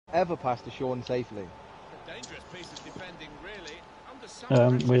ever pass to Sean safely.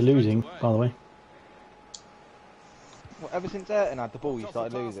 We're losing, by the way. Well, ever since Ayrton had the ball, you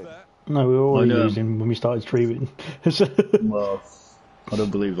started losing. No, we were already losing when we started streaming. Well, I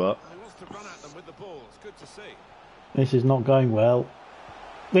don't believe that. This is not going well.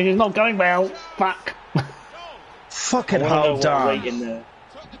 This is not going well. Fuck. Fucking hell, Dan.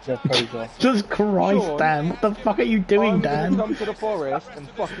 Jesus Christ, Sean, Dan. What the fuck are you doing, Dan? I'm going to come to the forest and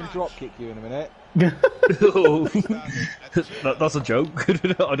fucking drop kick you in a minute. That's a joke.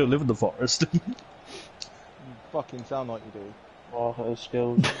 I don't live in the forest. You fucking sound like you do. Oh, her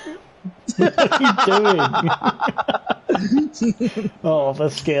skills. What are you doing? Oh, the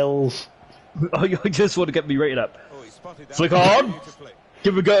skills. I just want to get me rated up. Flick on!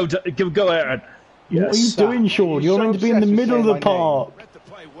 Give a go, Aaron. Yes. What are you doing, Sean? You're meant to be in the middle of the park.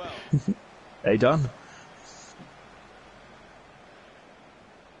 Hey, Dan.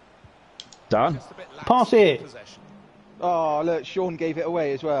 Dan? Pass it. Oh, look, Sean gave it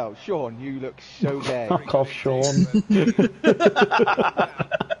away as well. Sean, you look so gay. Fuck off, Sean.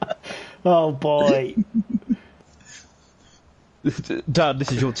 Oh, boy. Dan,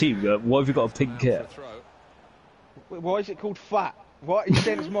 this is your team. Why have you got a pink kit? Why is it called Fat? What? You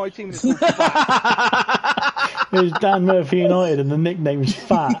saying it's my team and it's called Fat? It was Dan Murphy United and the nickname's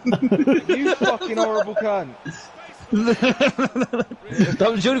Fat. You fucking horrible cunt. That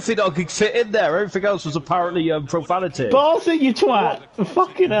was the only thing that I could fit in there. Everything else was apparently profanity. Pass it, you twat!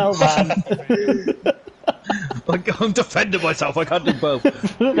 Fucking hell, man. I'm defending myself. I can't do both.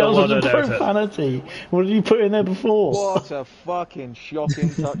 That was profanity. What did you put in there before? What a fucking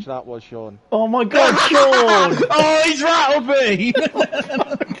shocking touch that was, Sean. Oh my God, Sean! Oh, he's rattled me!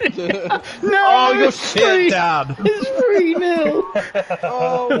 No! Oh, you're shit, Dan! It's 3-0!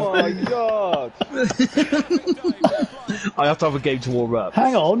 Oh my God! I have to have a game to warm up.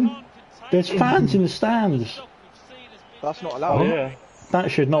 Hang on. There's fans in the stands. That's not allowed. Oh, yeah. That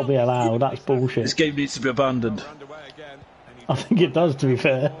should not be allowed. That's bullshit. This game needs to be abandoned. I think it does, to be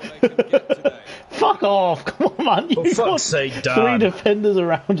fair. Fuck off! Come on, man. For fuck's sake, Dan. 3 defenders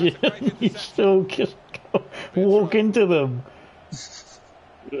around you. You still just walk into them.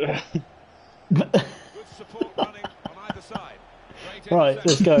 Right,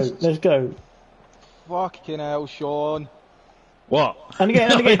 let's go. Let's go. Fucking hell, Sean. What? And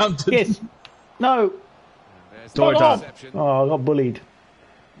again. Yes. No. Sorry, Dan. Oh, I got bullied.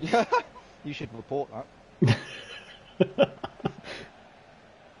 You should report that.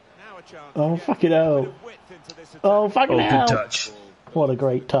 Oh, fucking hell. Oh, fucking hell. Good touch. What a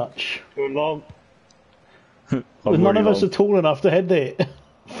great touch. Too long. None of us are tall enough to head it.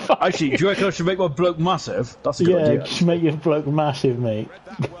 Actually, do you reckon I should make my bloke massive? That's a good idea. Yeah, just make your bloke massive, mate.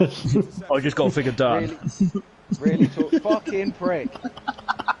 I just got to figure Dan. Really talk. Fucking prick.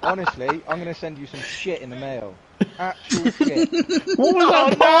 Honestly, I'm going to send you some shit in the mail. Actual shit. What was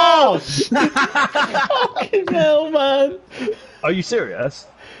that pass? Fucking hell, man. Are you serious?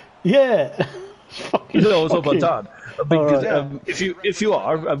 Yeah. No, it's not about Dan. Because, right. if you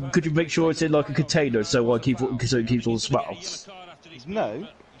are, could you make sure it's in like a container so it keeps all the smell? No.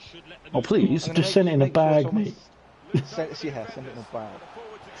 Oh, please. Just send it in a bag, mate. Send it in a bag.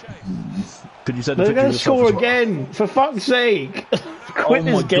 Could you send They're going to score again, for fuck's sake. Quit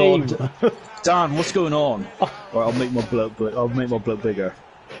this game. God. Dan, what's going on? Right, I'll make my bloke bigger.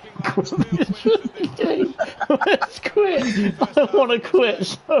 Let's quit. I want to quit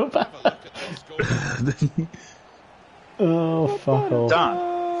so bad. Oh, fuck off. Dan.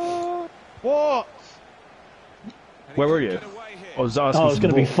 What? Where were you? I was asking. Oh, it's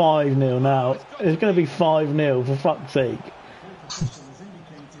going to be 5-0 now. It's going to be 5-0, for fuck's sake.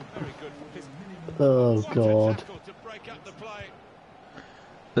 Oh, God.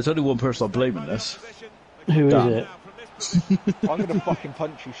 There's only one person I'm blaming this. Who is it? I'm going to fucking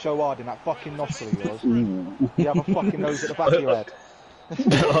punch you so hard in that fucking nostril of yours. You have a fucking nose at the back of your head.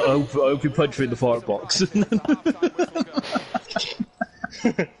 I hope you punch me in the fart box.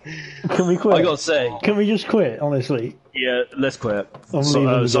 Can we quit? I gotta say. Can we just quit, honestly? Yeah, let's quit. I'm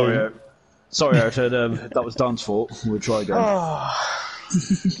leaving Sorry, Ayrton, that was Dan's fault. We'll try again.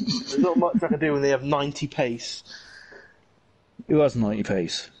 There's not much I can do when they have 90 pace. Who has 90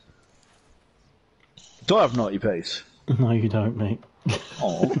 pace? Do I have 90 pace? No, you don't, mate.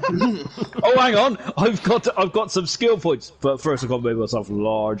 Oh. Oh, hang on! I've got some skill points, but first I've got to make myself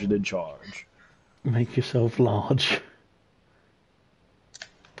large and in charge. Make yourself large.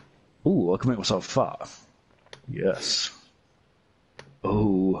 Ooh, I can make myself fat. Yes.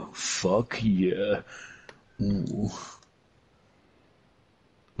 Oh, fuck yeah. Ooh.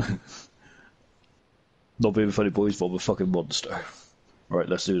 Not being funny, boys, but I'm a fucking monster. Right,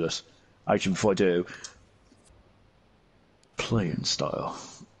 let's do this. Actually, before I do, playing style,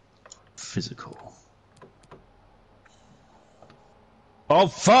 physical. Oh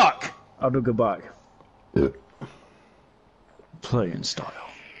fuck! How do I go back? Playing style.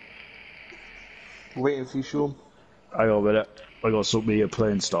 Waiting for you, Sean. Hang on a minute. I gotta sort me a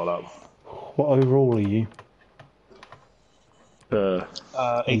playing style out. What overall are you? 81.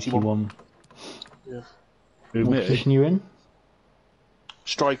 81. Yeah. Who, What me? position you in?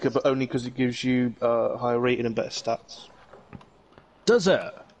 Striker, but only because it gives you higher rating and better stats. Does it?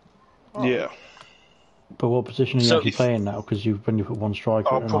 Oh. Yeah. But what position are you So actually if- playing now? Because you've only put one striker.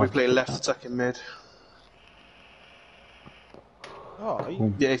 I'll and probably I've play put left that. attacking mid. Oh, are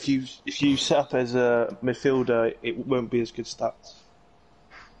you, Yeah, if you set up as a midfielder, it won't be as good stats.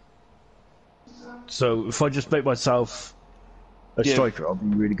 So if I just make myself a Yeah. striker, I'll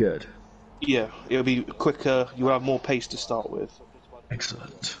be really good. Yeah, it'll be quicker. You'll have more pace to start with.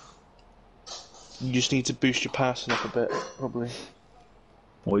 Excellent. You just need to boost your passing up a bit, probably.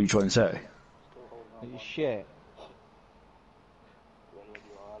 What are you trying to say? are you shit?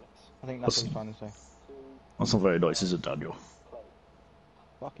 I think that's what he's trying to say. That's not very nice, is it, Daniel?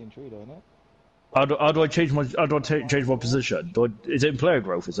 Fucking true, though, isn't it? How do I change my change my position? Is it in player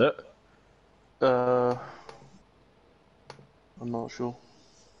growth? Is it? I'm not sure.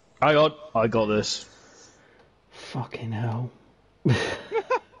 Hang on, I got this. Fucking hell.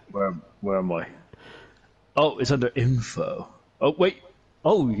 Where am I? Oh, it's under info. Oh wait.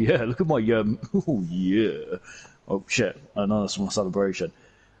 Oh yeah, look at my Oh yeah. Oh shit. I know that's my celebration.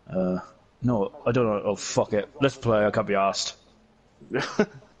 No, I don't know. Oh fuck it. Let's play. I can't be asked.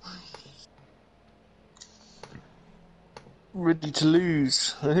 Ready to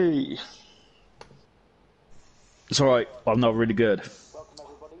lose. Hey. It's alright. I'm not really good. Welcome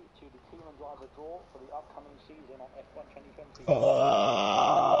everybody to the team and driver draw for the upcoming season at F1 2020.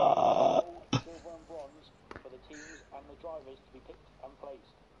 Silver and bronze for the teams and the drivers to be picked and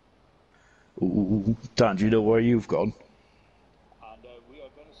placed. Ooh, Dan, do you know where you've gone? And we are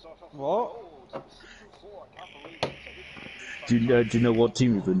going to start off What? with season 4. I can't believe it. So this is Do you know what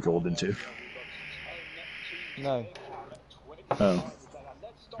team you've been drawn into? No. Oh.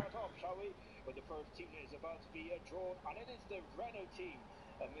 Let's start off, shall we? With the first team that is about to be drawn, and it is the Renault team.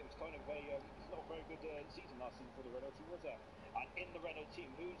 It was kind of it's not a very good season last season for the Renault team, was it? And in the Renault team,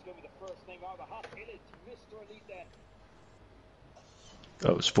 who's going to be the first thing out of the hat? It is Mr. Elite then.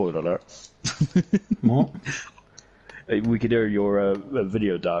 Oh, spoiler alert. What? We could hear your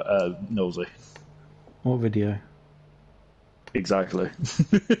video, Knowlesy. What video? Exactly.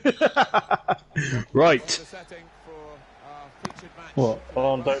 Right. What?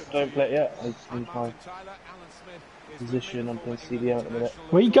 Hold on, don't play it yet. I just need my position. I'm playing CDM at the minute.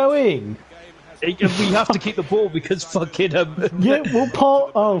 Where are you going? We have to keep the ball because fucking Yeah, we'll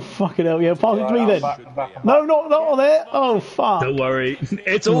park. Oh, fucking hell. Yeah, park it to me then. I'm back. No, not there. Oh, fuck. Don't worry,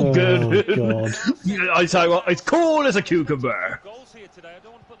 it's all Oh, good. God. I tell you what, it's cool as a cucumber. Goals here today. I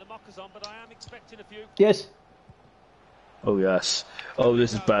don't want to put the mockers on, but I am expecting a few. Yes. Oh yes. Oh,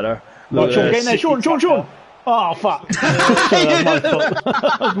 this is better. Right, Look Sean, at get in there. this. Sean. Oh, fuck. Sorry, that was my fault.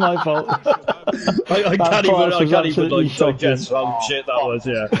 That was my fault. I That can't pass was even like absolutely digest shocking. how shit that was.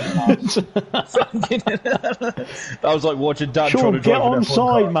 Yeah. That was like watching Dad trying Sean, to get drive an on F1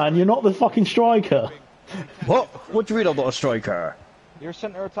 side, car. man. You're not the fucking striker. What? What do you mean I'm not a striker? You're a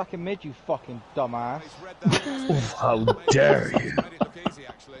centre attacking mid, you fucking dumbass. How dare you?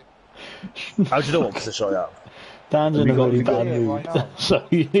 How do you know what position I am? Dan's in a got- really we got- bad Yeah, mood, right now. so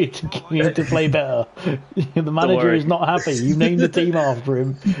you need to play better. The manager worry. is not happy. You named the team after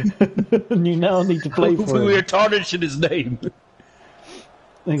him, and you now need to play for We're him. tarnishing his name.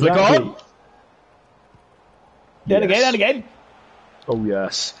 Exactly. on. Then Yes. again. Oh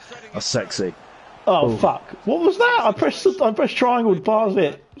yes, that's sexy. Oh fuck! What was that? I pressed triangle to pass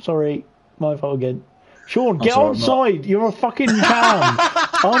it. Sorry, my fault again. Sean, get sorry, on I'm not. side. You're a fucking cam.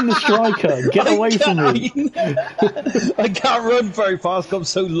 I'm the striker. Get away from me. I can't run very fast 'cause I'm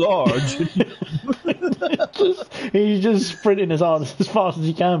so large. He's just sprinting as hard as fast as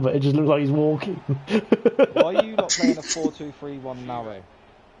he can, but it just looks like he's walking. Why are you not playing a 4-2-3-1 narrow?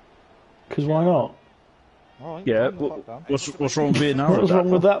 Because why not? Alright, Yeah, calm the fuck down. what's wrong with being narrow? What's wrong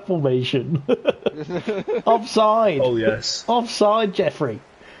with that formation? Offside. Oh yes. Offside, Jeffrey.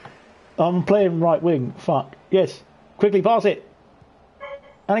 I'm playing right wing. Fuck. Yes. Quickly pass it.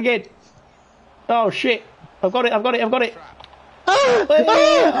 And again. Oh shit. I've got it. Oh,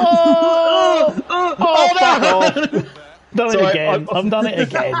 fuck off. Done it Sorry, again. I've done it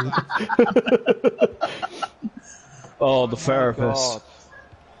again. Oh, the therapist.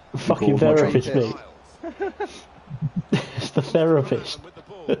 God. Fucking Called my therapist, trade mate. It's the therapist. With the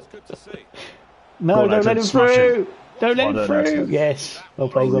ball, it's good to see. No, Go on, don't let him Everton, smash through. him. Don't let Well him done, through. Everton. Yes. Well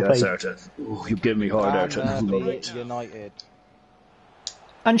played, Oh, well yes, played. Everton. Oh, you're giving me hard, Everton. Love it. United.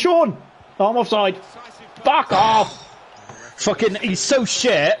 And Sean. Oh, I'm offside. Fuck off. Fucking, he's so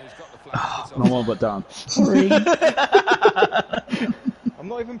shit. No one but Dan. Sorry. I'm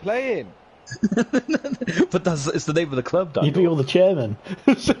not even playing. But it's the name of the club, Dan. You'd be all the chairman.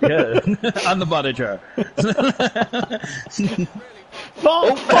 Yeah, and the manager.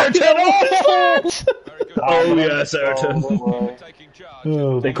 Fuck! Fucking hell, what is that? Oh, yes, Everton. Taking charge.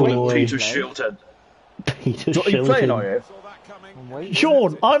 Oh, They call him boy. Peter Shilton. Peter What are you playing, are Shilton. you? Saw that coming. I'm waiting.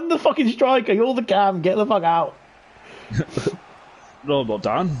 Sean, I'm the fucking striker. You're the cam. Get the fuck out. No, not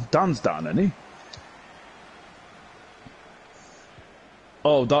Dan. Dan's Dan, isn't he?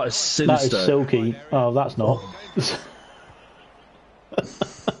 Oh, that is sinister. That is silky. Oh, that's not.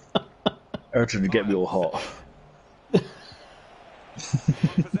 Everton, you get me all hot.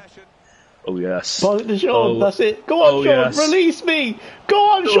 Possession. Oh, yes. Pass it to Sean. Oh. That's it. Go on, Oh, Sean. yes. Release me. Go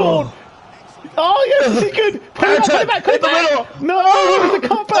on, Sean. Oh, yes, this is good. Put it back. Put it back. No, the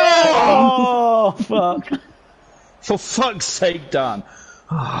cop out. Oh, fuck. For fuck's sake, Dan.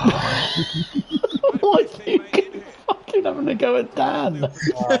 Why do you keep fucking having to go at Dan?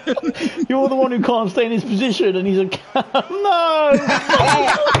 You're the one who can't stay in his position, and he's a cam. No.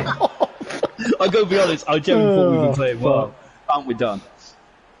 I gotta be honest, I genuinely thought we were playing fuck. well. Aren't we done?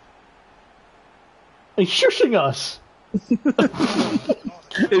 He's shushing us.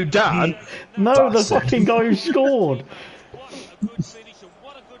 Who, Dan? No, the Bastard. fucking guy who scored. What a good finish and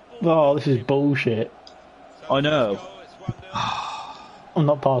what a good ball. Oh, this is bullshit. I know. Oh, it's 1-0. I'm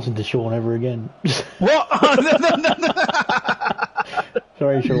not passing to Sean ever again. What?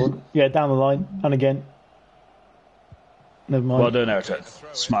 Sorry, Sean. Yeah, down the line. And again. Never mind. Well done, Everton.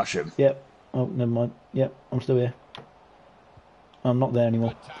 Smash him. Yep. Oh, never mind. Yep, I'm still here. I'm not there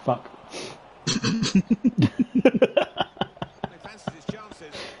anymore. Fuck. He fancies his chances.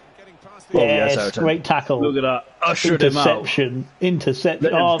 Getting past the Oh, yes, Yes, Everton. great tackle. Look at that. Ushered him out. Interception. Interception.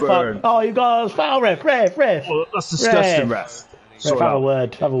 Let him Oh, burn. fuck. Oh, you got us. Foul, ref. Well, that's disgusting, ref. Ref, Sort have a out.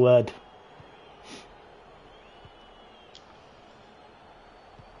 word. Have a word.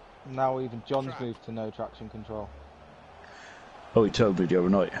 Now even John's moved to no traction control. Oh, he told me the other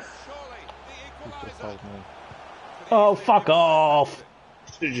night. He's just told me. Oh, fuck off.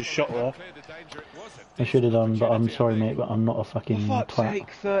 Should have just shot there. I should have done, but I'm sorry, mate, but I'm not a fucking Fuck's twat. sake,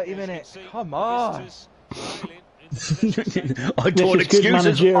 30 minutes. Come on. I don't want This is good excuses.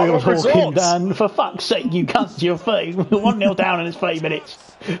 managerial I want talking, results. Dan. For fuck's sake, you cunt, you're 30. 1-0 down in 30 minutes.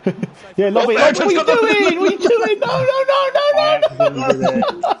 Yeah, love it. Everton's What are you got the- doing? What are you doing? No.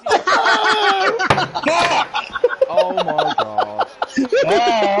 Oh my god.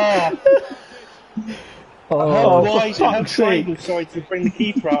 Oh, Why for fuck's sake. Sorry to bring the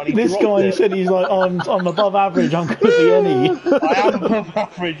keeper out. He This dropped guy it. said he's like, I'm above average, I'm going to be any. I am above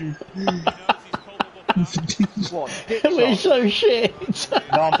average. What? Dick We're shot? so shit.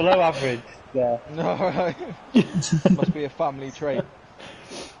 No, I'm below average. Yeah. No, right. Must be a family trait.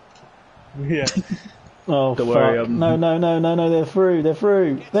 Yeah. Oh, Don't fuck. worry, No, they're through. They're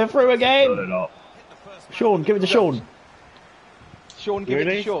through No, again. they're not. Sean, give it to Sean. Sean, give it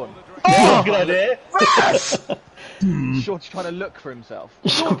Really? to Sean. Oh, good idea. Sean's trying to look for himself.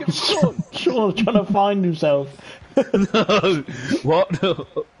 Sean, give it to Sean. Sean's trying to find himself. No. What?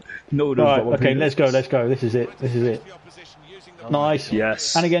 No, no. Right, okay, let's go. This is it. Nice.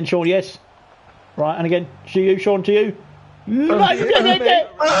 Yes. And again, Sean, yes. Right, and again, to you, Sean, to you. I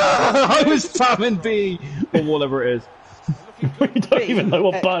was spamming B or whatever it is. We don't even know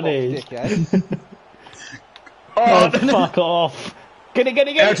what button it is. Dickhead. Oh, fuck off. Get it.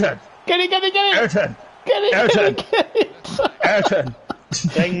 Everton. Get it. Everton. Get it. Everton.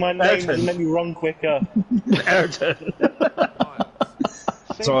 Saying my name Everton. doesn't make me run quicker. Everton.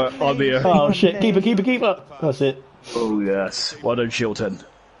 Sorry, I'll be here. Oh, shit. Keeper. That's it. Oh, yes. Well done, Shilton.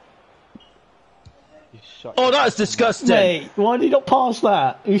 You shut Oh, that's disgusting. Mate, why did you not pass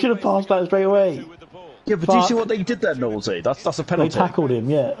that? You should have passed that straight away. Yeah, but do you Fuck. see what they did there, Knowlesy? That's a They penalty. tackled him,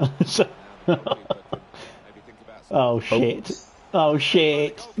 yeah. Oh, shit. Oh,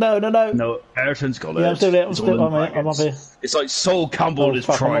 shit. No. No, Everton's got it. Yeah, I'm still there. It's all in I'm up here. It's like Sol Campbell in Oh, his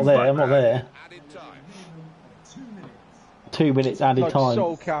fuck, prime. I'm not there. 2 minutes added like time.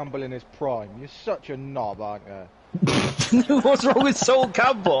 Sol Campbell in his prime. You're such a knob, aren't you? What's wrong with Sol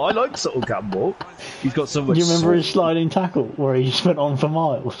Campbell? I like Sol Campbell. He's got so much. Do you remember soul. his sliding tackle where he just went on for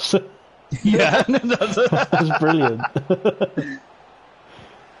miles? Yeah, that's That was brilliant.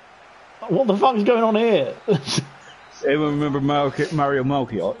 What the fuck is going on here? Anyone remember Mario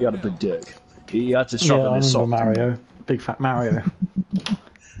Malchiot? He had a big dick. He had to Yeah, strap I in his remember sock. Mario. Big fat Mario.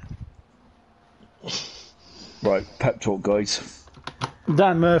 Right, pep talk, guys.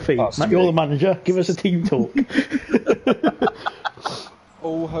 Dan Murphy, That's Matt, you're me. the manager. Give us a team talk.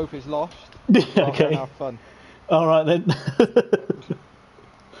 All hope is lost. Rather Okay. than have fun. All right then.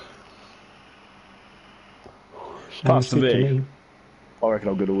 Pass to Sounds good me. I reckon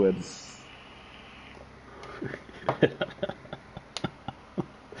I'm going to win.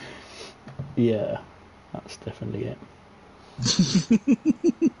 Yeah, that's definitely it.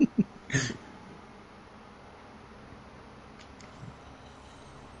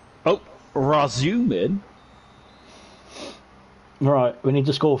 Oh, resuming. Right, we need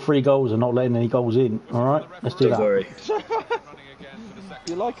to score 3 goals and not letting any goals in. All right, let's do Don't that. worry.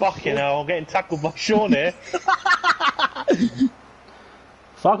 You like Fucking hell, I'm getting tackled by Sean here.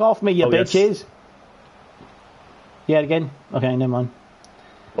 Fuck off me, you Oh, yes. bitches. Yeah, again. Okay, never mind.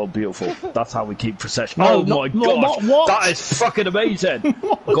 Oh, beautiful. That's how we keep possession. No, Oh my god. what? That is fucking amazing.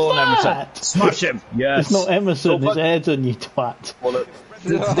 Go on, that? Emerson. Smash him. Yes. It's not Emerson, Go it's back. Ayrton, you twat. Well,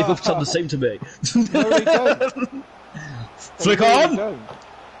 they both sound the same to me. No, they don't. Flick They really on. don't.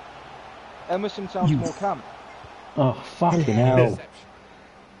 Emerson sounds more camp. Oh, fucking hell.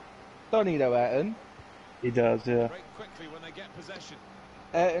 Don't he though, Ayrton? He does, yeah. Quickly when they get possession.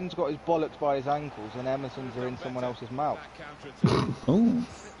 Ayrton's got his bollocks by his ankles and Emerson's are in someone else's mouth. Oh,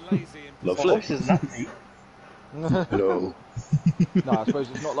 lovely. Voice is that deep. Hello. No, I suppose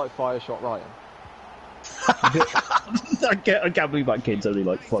it's not like Fire Shot Ryan. I can't believe that kid's only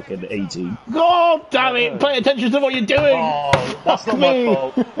like fucking 18. God damn it! Pay attention to what you're doing! Oh, that's not me. my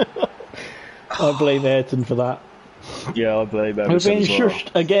fault. I blame Ayrton for that. Yeah, I blame We're Emerson being as well.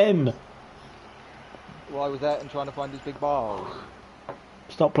 shushed again. Why was Ayrton trying to find his big balls?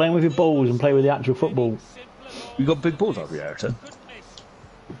 Stop playing with your balls and play with the actual football. You got big balls over here, Ayrton.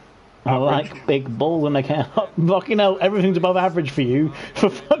 I like big balls and I can't. Fucking hell, everything's above average for you. For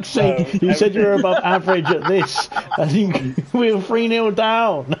fuck's sake, you said you were above average at this. I think we were 3-0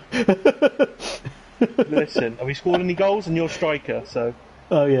 down. Listen, have we scored any goals? And you're striker, so.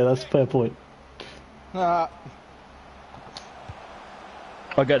 Oh yeah, that's a fair point. Ah,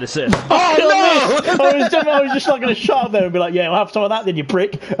 I get this in. Oh no! I was just like going to shut up there and be like, yeah, we'll have some of that then, you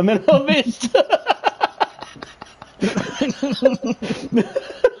prick. And then I missed.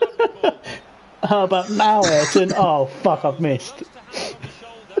 How about now, Ayrton? Oh, fuck, I've missed.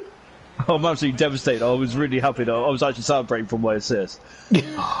 I'm absolutely devastated. I was really happy though. I was actually celebrating from my assist.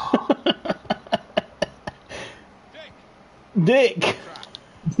 Dick!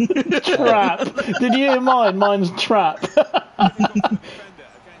 Trap! Did you hear mine? Mine's trap.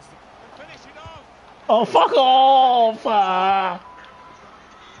 Oh, fuck off! Ah.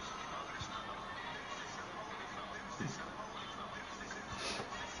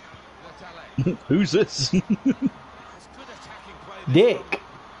 Who's this? Dick!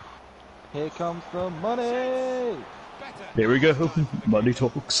 here comes the money! Here we go. Money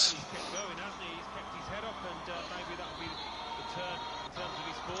talks.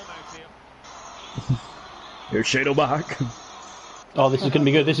 Here's Shado back. Oh, this is going to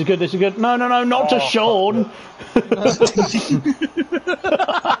be good, this is good, this is good. No, no, no, not to Sean!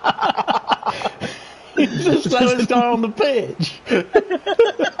 He's the slowest guy on the pitch!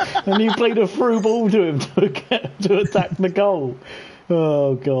 And you played a through ball to him to attack the goal.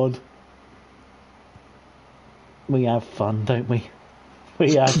 Oh, God. We have fun, don't we?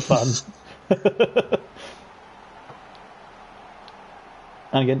 We have fun.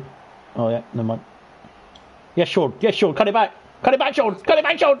 And again. Oh, yeah, never mind. Yes, Sean, cut it back! Cut it back, Sean! Cut it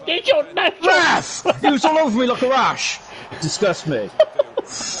back, Sean! Yes, Sean! No, Sean! Ref! He was all over me like a rash. Disgust me.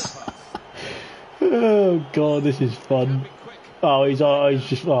 Oh, God, this is fun. Oh, he's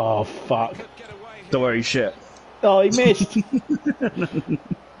just... Oh, fuck. Don't worry, shit. Oh, he missed!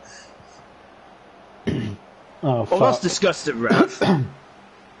 Oh, fuck. Oh, that's disgusting, ref. Keeper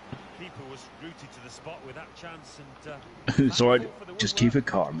was rooted to the spot with that chance and It's alright. Just keep it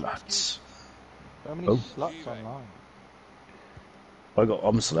calm, lads. So many Oh. sluts online. I'm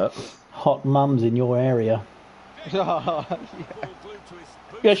a slut. Hot mums in your area. Yeah.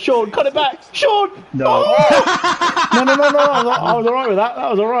 Yeah, Sean, cut it back! Sean! No. Oh! No. I was alright with that. That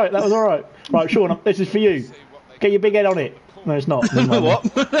was alright. Right, Sean, this is for you. Get your big head on it. No, it's not. Never mind. What?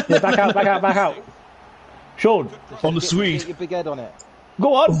 Yeah, back out. Sean, On the Get Swede. your big head on it.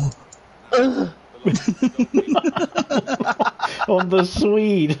 go on! On the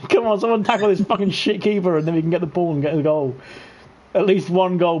Swede. Come on, someone tackle this fucking shit keeper and then we can get the ball and get the goal. At least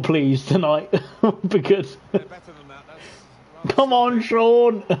one goal, please, tonight. Would be good. Come on,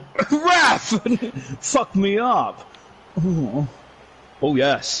 Sean! Ref! Fuck me up. Oh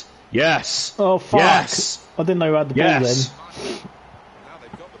yes. Yes. Oh fuck! Yes. I didn't know who had the ball Yes. Now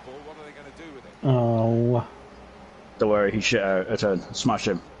they've got the ball, what are they going to do with it? then. Oh. Don't worry, he's shit out. A turn. Smash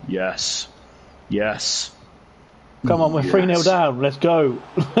him. Yes. Yes. Come on, we're 3-0 Yes. down. Let's go.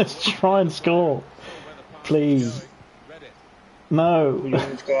 Let's try and score. Please. No. You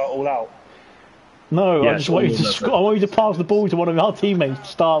want to go all out? No, Yeah, I just want you to all score. I want you to pass the ball to one of our teammates to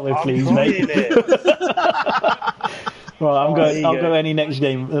start with, please, mate. It. Right, I'll you go go. any next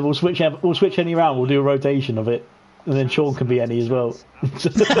game. And we'll switch any round. We'll do a rotation of it, and then Sean can be any as well.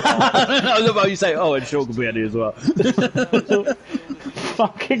 I love how you say, oh, and Sean can be Eddie as well.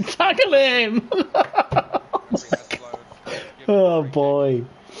 Fucking tackle him! Oh boy.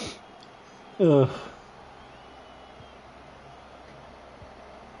 Ugh.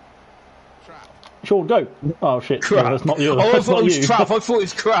 Sean, go! Oh shit! Crap. No, that's not you. Oh, I That's thought not it was you. trap. I thought it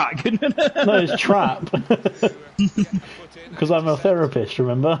was crack. No, it's trap. Because I'm a therapist,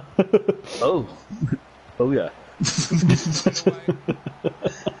 remember? Oh. Oh, yeah.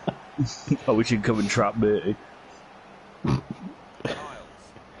 I wish you'd come and trap me. You're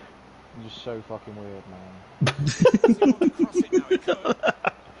just so fucking weird, man.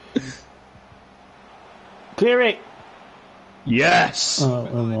 Clear it! Yes! Oh,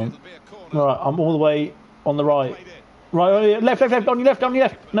 hang on. Right, I'm all the way on the right. Right, oh, yeah, left, on your left,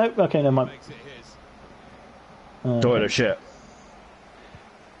 No, okay, never mind. Toilet shit.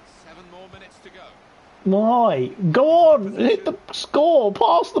 7 more minutes to go. Why? Go on! Hit the score!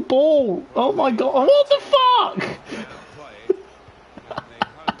 Pass the ball! Oh my god, what the fuck?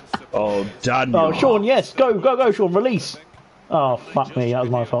 Oh, Daniel. Oh, Sean, yes, go, Sean, release! Oh, fuck me, that was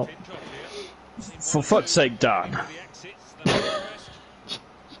my fault. For fuck's sake, Dan.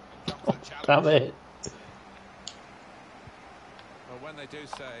 Damn it. When they do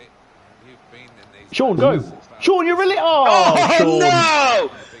say you've been in these Sean, go! Sean, you're really. Oh, Sean. No!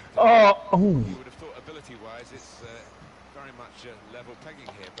 Oh, you would have thought ability-wise it's very much level pegging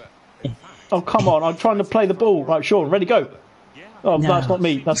here, but in fact, Oh, come on, I'm trying to play the ball. Right, Sean, ready, go. Oh, that's not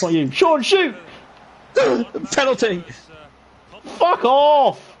me, that's not you. Sean, shoot! penalty! Fuck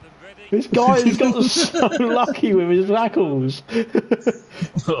off! This guy has got so lucky with his tackles.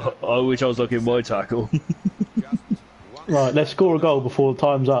 I wish I was looking at my tackle. Right, let's score a goal before the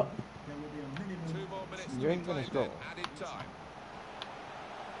time's up. 2 more minutes You ain't gonna score. added time.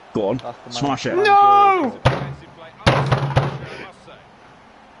 Go on, That's the smash it. man. No! Defensive play, I must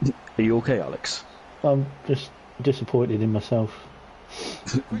say. Are you okay, Alex? I'm just disappointed in myself.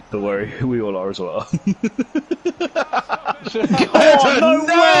 Don't worry, we all are as well. Oh, no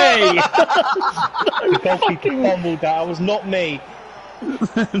way! The goalkeeper fumbled that. It was not me.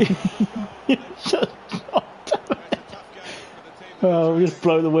 Oh, just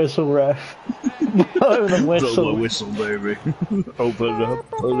blow the whistle, ref. Blow the whistle. Blow my whistle, baby. Open it up,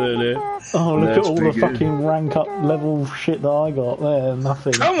 put it in. Oh, look at Let's all the begin. fucking rank up level shit that I got there.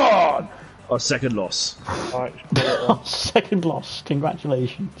 Nothing. Come on! Our second loss. Right, Second loss.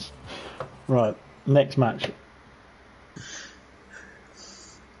 Congratulations. Right, next match.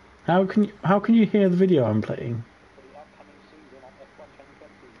 How can you hear the video I'm playing?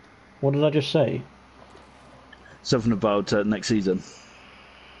 What did I just say? Something about next season.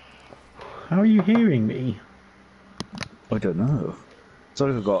 How are you hearing me? I don't know. It's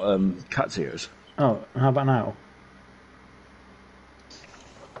like I've got cat's ears. Oh, how about now?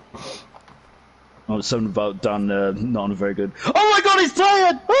 Oh, it's something about Dan not on a very good. Oh my god, he's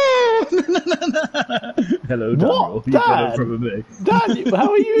tired! Oh! Hello, Dan. What? You got Dan? it from me. Dan,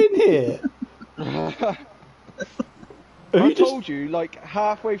 how are you in here? I told you, like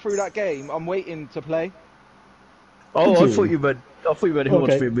halfway through that game, I'm waiting to play. Oh, Did I you? thought you meant he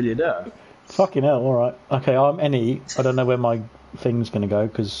wants to be a millionaire. Fucking hell, alright. Okay, I'm any. I don't know where my thing's going to go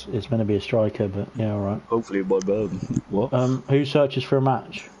because it's meant to be a striker, but yeah, alright. Hopefully, my man. What? Who searches for a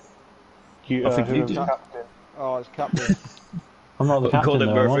match? you, I think you whoever's do. captain. Oh, it's captain. I'm not the Call captain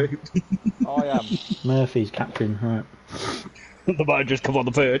him though, am Murphy. I am. I? Murphy's captain, right. The man just come on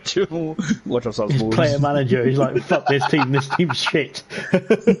the pitch. Watch ourselves, He's boys. player manager, he's like, fuck this team's shit.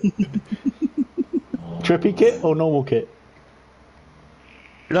 Trippy kit or normal kit?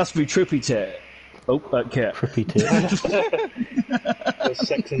 It has to be trippy tit. Oh, that kit. Trippy tit. There's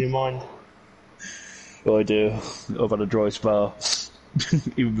sex in your mind. Oh, I do. I've had a dry spell.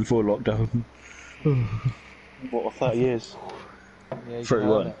 Even before lockdown. What, 30 years? Yeah, you can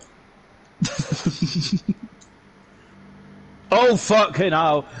 31. earn it. Oh, fucking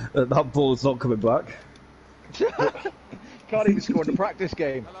hell! That ball's not coming back. Can't even score in the practice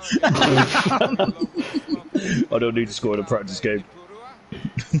game. I don't need to score in a practice game.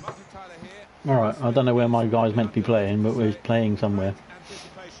 Alright, I don't know where my guy's meant to be playing, but we're playing somewhere.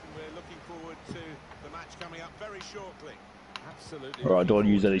 Alright, I don't want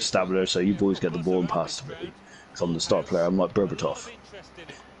to use any stamina, so you boys get the ball and pass to me. Because I'm the star player, I'm like Berbatov.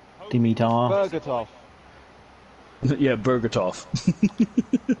 Dimitar. Bergatov. Yeah, Bergatov.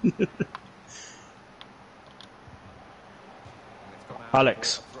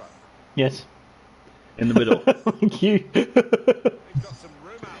 Alex, Yes. in the middle. Thank you.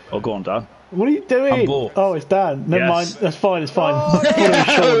 Oh, go on, Dan. What are you doing? I'm bored. Oh, it's Dan. Never Yes. mind. That's fine. It's fine. Oh, I thought it was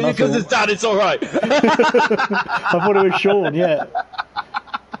Sean. That's Because all. it's Dan, it's alright. I thought it was Sean. Yeah.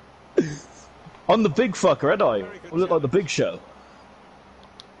 I'm the big fucker, ain't I? I look like the big show.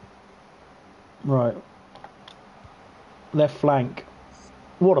 Right. Left flank.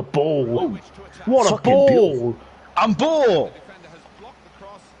 What a ball! What a fucking ball! beautiful. I'm ball!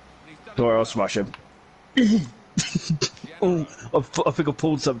 Sorry, I'll smash him. Oh, I think I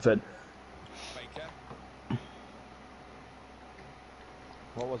pulled something.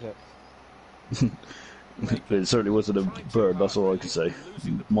 What was it? It certainly wasn't a bird, that's all I can say.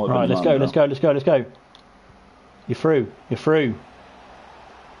 Might Right, let's go. Let's go. Let's go. Let's go. You're through. You're through.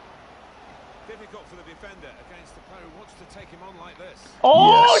 Difficult for the defender against the player who wants to take him on like this.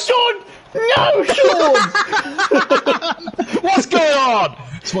 Oh, Yes. Sean! No, Sean! What's going on?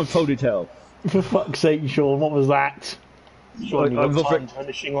 It's my ponytail. For fuck's sake, Sean, what was that? Sean, I'm you've got looking- time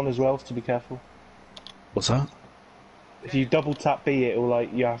punishing on as well, so be careful. What's that? If you double tap B, it'll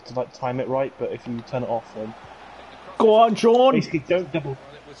like you have to like time it right. But if you turn it off, then Go on, Sean! basically don't double.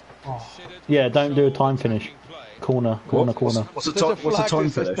 Yeah, don't do a time finish. Corner, corner, corner. What's the, There's a what's the flag time that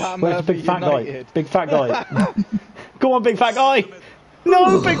says finish? Dan Where's the Murphy big fat United. guy? Big fat guy. Go on, big fat guy!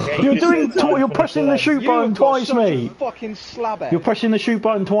 No, big. You're doing. You're pressing the shoot button You've got twice, such a mate. fucking slabhead. You're pressing the shoot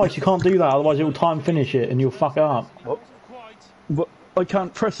button twice. You can't do that, otherwise it will time finish it and you'll fuck it up. But I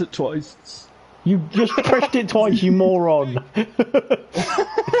can't press it twice. You just pressed it twice, you moron.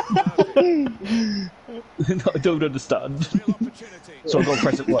 I don't understand. So I've got to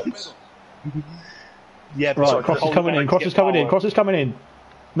press it once. Yeah, but Right, cross is coming in. Cross is coming in. Cross is coming in.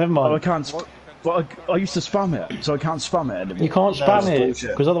 Never Oh, I mind. can't. But I used to spam it, so I can't spam it anymore. You can't spam it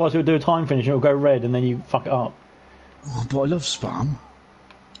bullshit. because otherwise it will do a time finish and it'll go red and then you fuck it up. Oh, but I love spam.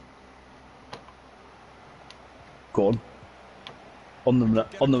 Go on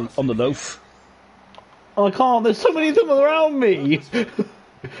the loaf. I can't. There's so many of them around me.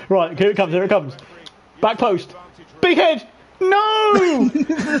 Right, here it comes. Here it comes. Back post. Big head. No.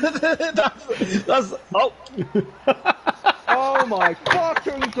 That's oh. Oh my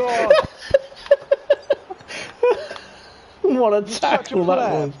fucking god! What a tackle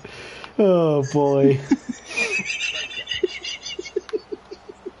that was. Oh boy.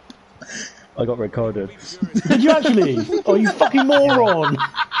 I got red carded. Did you actually? Oh, you fucking moron.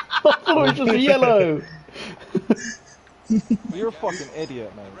 I thought it was just a yellow. You're a fucking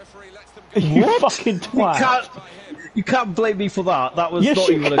idiot, mate. You fucking twat. You can't blame me for that. That was Yes, not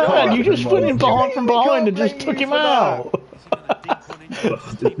you even a card. can. You just went in behind from behind and just took him out.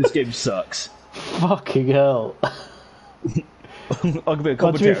 This game sucks. Fucking hell. I could be a Well,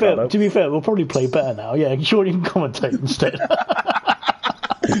 commentator. to be fair, we'll probably play better now. Yeah, sure you can commentate instead.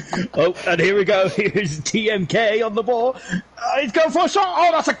 Oh, and here we go. Here's TMK on the ball. He's going for a shot.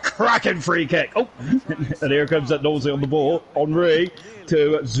 Oh, that's a cracking free kick. Oh, and here comes that Knowlesy on the ball. Henri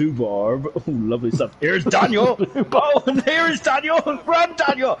to Zubarb. Oh, lovely stuff. Here's Daniel. Oh, and here's Daniel. Run,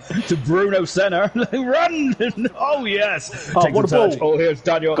 Daniel. To Bruno Senna. Run. Oh, yes. Oh, Takes what a touch. ball. Oh, here's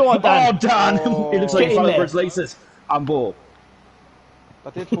Daniel. Go on, Dan. Oh, Dan. He looks like Get he in fell over there. his laces. And ball. I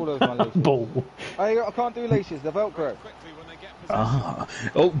did fall over my laces. Ball. I can't do laces, they're Velcro. Ah.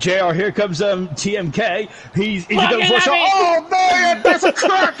 Oh, JR, here comes TMK. He's going Fucking for a shot. have it. Oh, man, that's a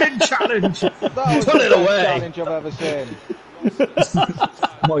cracking challenge. That was Put the it best away. challenge I've ever seen.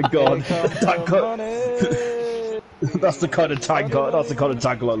 My God. Here comes That the money. that's the kind of tackle. That's the kind of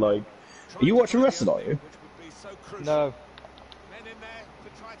tackle I like. Are you watching wrestling? Are you? No.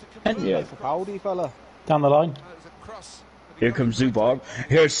 Yeah. Howdy, fella. Down the line. Here comes Zubarb.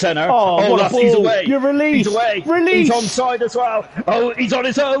 Here's Senna. Oh, what a that's he's ball. away. You're released. He's away. Release. He's onside as well. Oh, he's on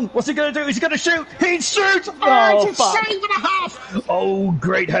his own. What's he going to do? He's going to shoot. He shoots. Oh, it's fuck. a save and a half. Oh,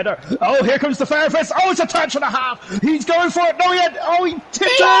 great header. Oh, here comes the Fairfest. Oh, it's a touch and a half. He's going for it. No, yet. Oh, he tipped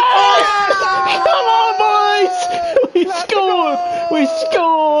it. Come on, boys! We scored! We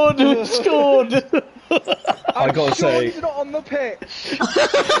scored! We scored! I gotta say, Sean's not on the pitch.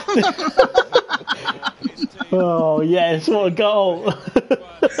 Oh yes, what a goal!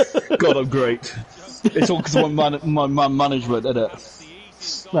 God, I'm great. It's all because of my man management, isn't it?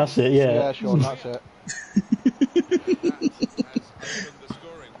 That's it, yeah. Yeah, Sean, that's it.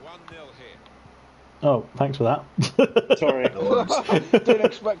 Oh, thanks for that. Sorry. Didn't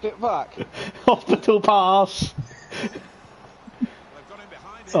expect it back. Hospital pass.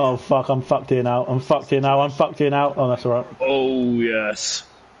 Oh fuck, I'm fucked here now. I'm fucked here now. I'm fucked here now. Oh, that's alright. Oh, yes.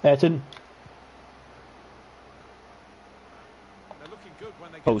 Ayrton.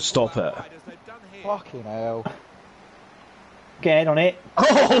 Oh, stop it. Fucking hell. Get on it.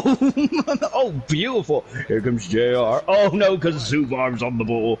 Oh, oh, beautiful. Here comes JR. Oh, no, because Zubar's on the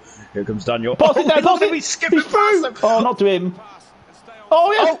ball. Here comes Daniel. Pass it down, pass it. He's skipping He's through. past him. Oh, not to him.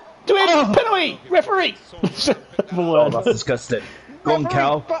 Oh, yes. To him. Penalty. Referee. Oh, that's disgusting. Go on,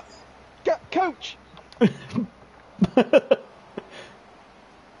 Cal. Coach.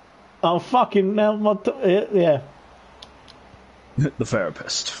 Oh, fucking now. Yeah. The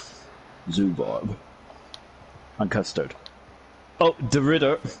therapist. Zubarb. And Custard. Oh, De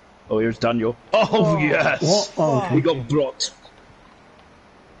Ridder. Oh, here's Daniel. Oh, yes. What? Oh, okay. We got Brot.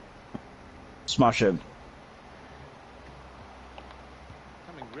 Smash him.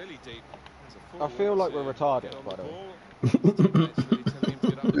 Coming really deep. I feel like we're retarded, by the way.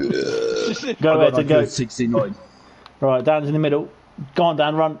 Go, Ayrton, go. 69. Right, Dan's in the middle. Go on,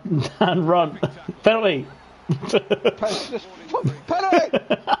 Dan, run. Dan, run. Penalty. Penalty!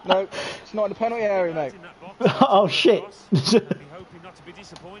 No, it's not in the penalty area, mate. Oh, shit.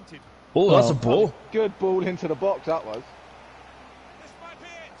 Oh, that's a ball. Good ball into the box, that was.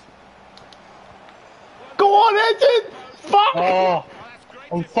 Go on, Ayrton! Fuck! Oh,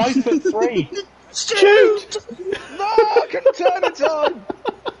 I'm 5'3". Shoot! No, I couldn't turn it on!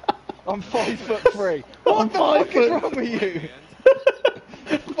 I'm 5'3". What the fuck is wrong with you?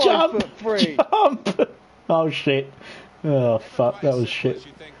 Jump! 5'3". Jump! Oh, shit. Oh, fuck, that was shit. What do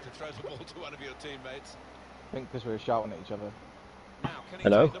you think to throw the ball to one of your teammates? I think because we were shouting at each other. Now, can he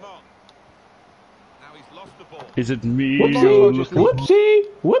Hello? take them on? Now he's lost the ball. Is it me? Whoopsie!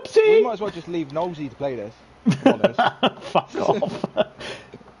 We Whoopsie! might as well just leave Knowlesy to play this. Honest. Fuck off. Now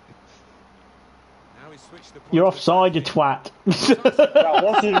he's switched the point You're to offside, you twat. That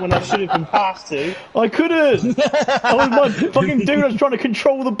wasn't when I should have been passed to. I couldn't! I was my fucking dude, I was trying to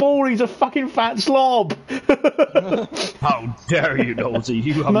control the ball, he's a fucking fat slob! How dare you, Knowlesy?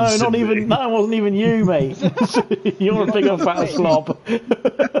 You haven't No, seen not me. even, that wasn't even you, mate. You're a bigger fat slob.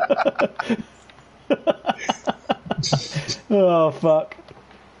 Oh, fuck.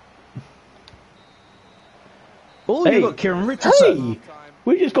 Oh, Hey. you got Kieran Richardson. Hey!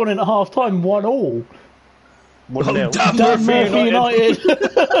 We just gone in at half time, 1-1. Oh, damn Dan Murphy Murphy United.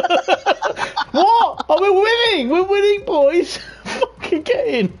 What? Oh, we're winning! We're winning, boys! Fucking get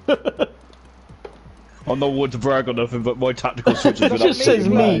in! I'm not one to brag on nothing, but my tactical switch has It been just says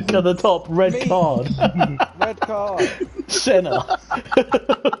absolutely meek at the top, red Meek. card. Red card. Senna.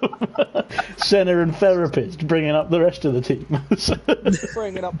 Senna and therapist bringing up the rest of the team.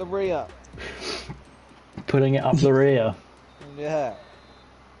 Bringing up the rear. Putting it up the rear. Yeah.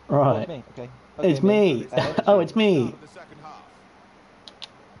 Right. It's me. Okay. It's me. Oh, it's me. the second half.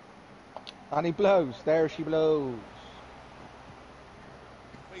 And he blows. There she blows.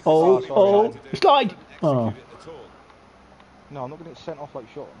 Oh, sorry, oh, slide! Oh, No, I'm not going to get sent off like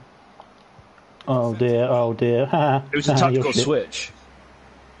Sean. oh dear, oh dear. Ha, It was a ha, tactical you're shit. switch.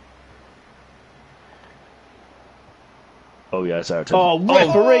 Oh, yes, Ayrton. Oh,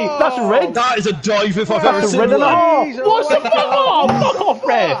 referee! That's a red! That is a dive if I've ever That's a seen red one. alert! He's a What's the red fuck off? Fuck off,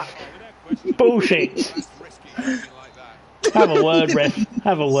 ref! Bullshit! Have a word, ref.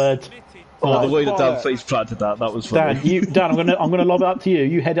 Have a word. Oh, the way that Dan fire. face planted that was funny. Dan, I'm gonna lob it up to you.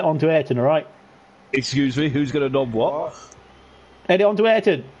 You head it on to Ayrton, alright? Excuse me, who's going to knob what? Head it on to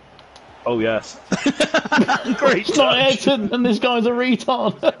Ayrton. Oh, yes. Great It's not touch. Ayrton, and this guy's a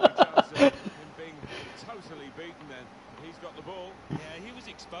retard. Him being totally beaten then. He's got the ball. Yeah, he was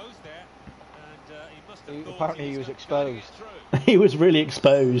exposed there, and he must have thought Apparently he was exposed. He was really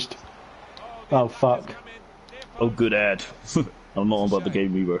exposed. Oh, fuck. Oh, good ad. I'm not on about the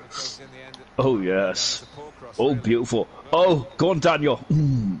game either. Oh, yes. Oh, beautiful. Oh, go on, Daniel.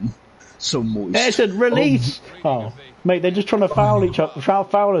 So moist. Ayrton, release! Oh, mate, they're just trying to foul each other,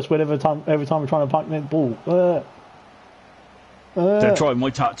 foul us every time we're trying to punt the ball. They're trying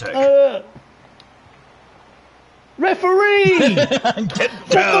my tactic. Referee! Get What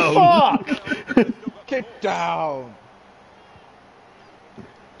down! the fuck? Get down! And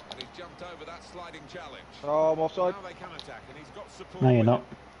he jumped over that sliding challenge. Oh, I'm offside. Now they can attack, and he's got support. No, you're with not. him.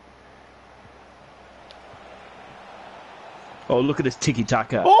 Oh, look at this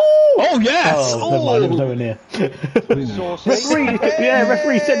tiki-taka. Oh! Oh, yes! Oh, never mind, it was nowhere near. Saucy. Referee, yeah,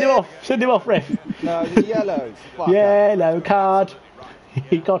 referee, send him off. Send him off, ref. No, it's yellow. Fuck that. Yellow card.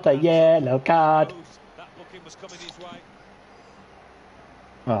 He got a yellow card. that booking was coming his way.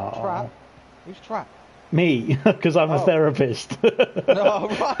 Oh, Trap. Who's trap? me, because I'm a Oh. therapist. No,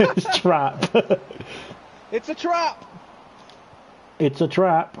 right. It's trap. It's a trap. It's a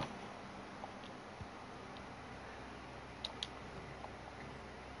trap.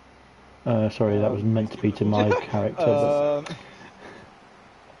 Sorry, that was meant to be to my character. But...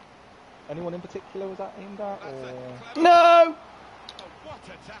 Anyone in particular was that aimed at? Or... No!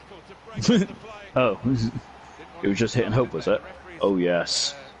 Oh, it was just hit and hope, was it? Oh,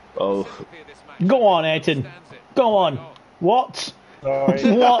 yes. Oh. Go on, Ayrton. Go on. What?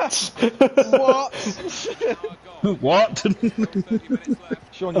 Sorry. What? What? What?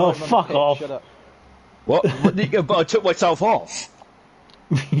 Sean, Oh, fuck off. Shut up. What? But I took myself off.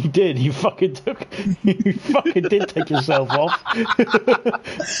 You did. You fucking did take yourself off.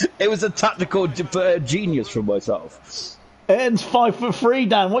 It was a tactical genius from myself. Ayrton's 5'3",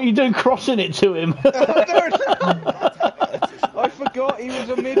 Dan. What are you doing crossing it to him? I forgot he was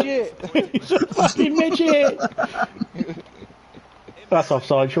a midget. He's a fucking midget. That's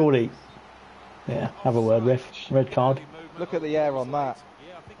offside, surely. Yeah, have a word, ref. Red card. Look at the air on that.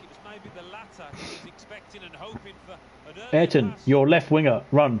 Yeah, I think it was maybe the latter. He was expecting and hoping for an early Ayrton, pass. your left winger,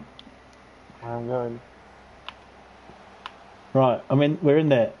 run. I'm going. Right, I mean, we're in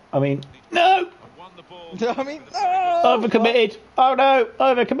there. I mean, no! Won the ball. I mean, oh, Overcommitted. Oh no,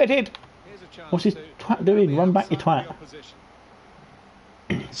 overcommitted. Here's a chance What's his to twat doing? Run back, you outside twat. the opposition.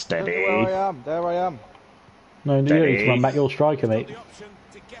 Steady. There I am. There I am. No, you don't need to run back, you're striker, mate. The option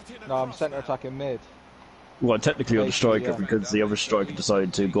to get in No, I'm across centre there. attacking mid. Well, technically on the striker Yeah. because the other striker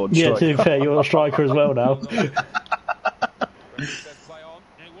decided to go on Yeah, to strike. be fair, you're a striker as well now. Referee says play on.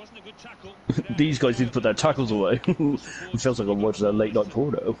 It wasn't a good tackle. These guys need to put their tackles away. It feels like I'm watching a late night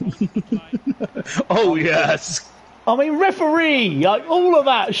porno. Oh, yes. I mean, referee, like, all of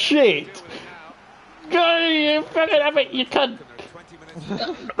that shit. Go, you fucking have it, you cunt. 20 minutes.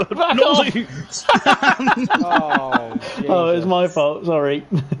 Back off. Knowlesy. Oh, Oh, it's Jesus. my fault, sorry.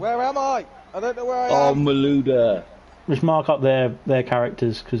 Where am I? I don't know where I Oh, am. Maluda. Just mark up their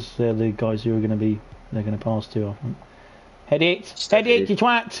characters, because they're the guys who are going to be, they're going to pass to, I think. Head it, you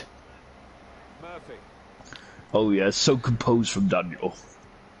twat. Murphy. Oh, yeah, so composed from Daniel.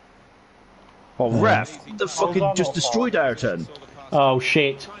 Oh, ref, the fucking just destroyed Ayrton. Oh,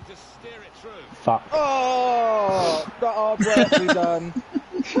 shit. Trying to steer it through. Fuck. Oh, that hard work we done.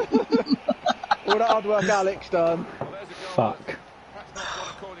 All that hard work Alex done. Well, there's a goal. Fuck. Perhaps not one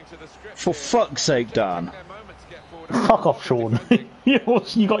according to the script. For fuck's sake, Dan. Their moment to get forward. Fuck off, Sean. You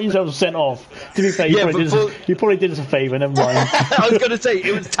got yourself sent off. To be fair, Yeah, but you probably did us a favour, never mind. I was going to say,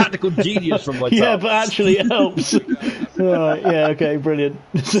 it was tactical genius from myself. Yeah, but actually it helps. Right, yeah, okay, brilliant.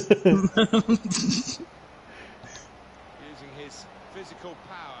 Using his physical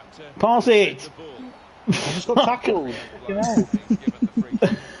power to Pass set it. the ball. I just got tackled. Fucking hell. He's given the free kick.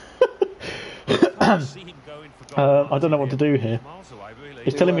 See him going for goal. I don't know what to do here. Miles away, really.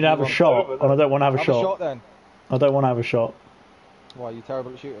 It's telling me to have a shot, and I don't want to have a Have a shot shot. then. I don't want to have a shot. Why, are you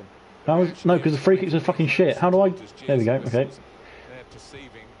terrible at shooting? No, because the free kicks are fucking shit. How do I... There we go, okay. They're perceiving.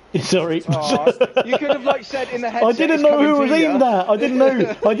 Sorry. Oh, you could have like said in the headset. I didn't it's know coming who to was you. aiming at. I didn't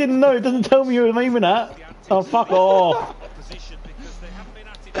know. It doesn't tell me who I'm aiming at. Oh, fuck off. Opposition because they haven't been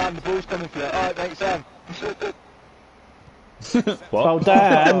at it. Dan, the ball's coming for you. Alright, mate, Sam. What? Oh,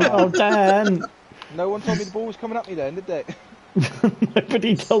 Dan. Oh, Dan. No one told me the ball was coming at me then, did they?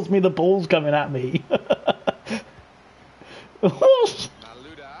 Nobody tells me the ball's coming at me. What?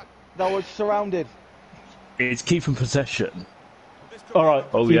 Maluda. That was surrounded. It's keeping possession. All right.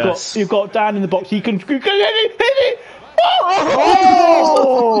 Oh, you've yes. got Dan in the box. You can hit it.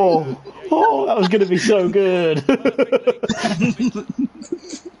 Oh! Oh, that was going to be so good.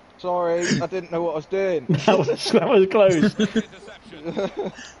 Sorry, I didn't know what I was doing. that was close.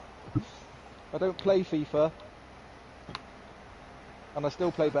 Interception. I don't play FIFA. And I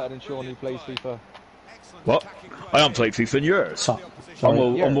still play better than Sean who plays FIFA. Excellent What? attacking play. I haven't played FIFA in years. Fuck. I'm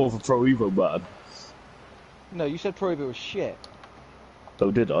Sorry. more of a Pro Evo man. No, you said Pro Evo was shit.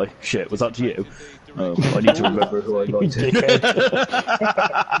 Oh, did I? Shit, was that to you? Oh, I need to remember who I You liked. dickhead.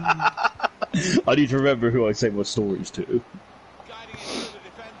 I need to remember who I say my stories to. Guiding it through the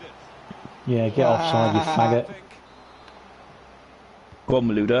defenders. Yeah, get offside, you faggot. Go on,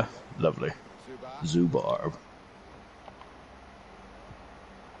 Maluda. Lovely. Zubar.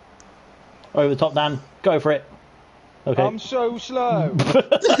 Over the top, Dan. Go for it. Okay. I'm so slow.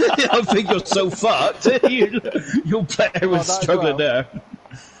 I think you're so fucked. Your player was that as struggling well. there.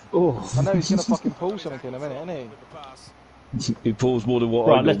 Oh, I know he's going to fucking pull something in a minute, isn't he? The pass. he pulls more than what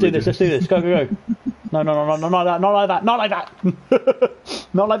Right, I let's do normally this. Go. No, not like that.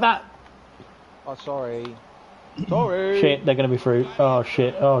 Not like that. Oh, sorry. Sorry. Shit, they're going to be through. Oh,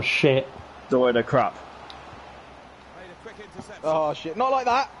 shit. Don't worry, they're crap. Made a quick interception. Oh, shit. Not like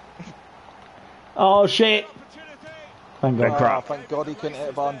that. Oh, shit. Opportunity. Thank God. crap. Thank God he couldn't hit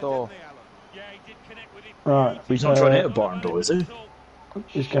a barn door. Right. He's not trying to hit a barn door, is he?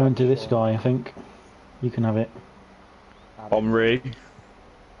 Just going to this guy, I think. You can have it. Henri.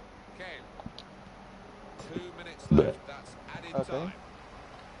 Okay. 2 minutes left. That's added time.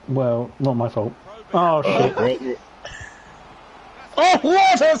 Well, not my fault. Oh shit! Oh,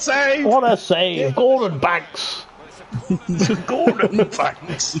 what a save! What a save, Gordon Banks! Gordon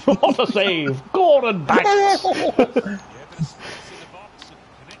Banks! What a save, Gordon Banks!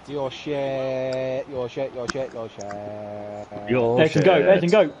 You're shit. You're shit. You're shit. You're shit. Let him go. Let him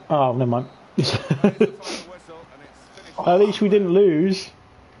go. Oh, never mind. At least we didn't lose.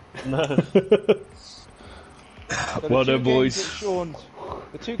 No. So Well done, boys.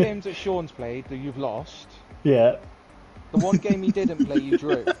 The 2 games that Sean's played that you've lost. Yeah. The 1 game he didn't play, you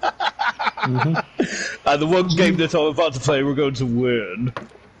drew. And the one game that I'm about to play, we're going to win.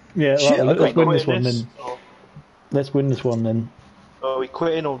 Yeah. Shit, Right, let's win this one this. then. Let's win this one then. Are we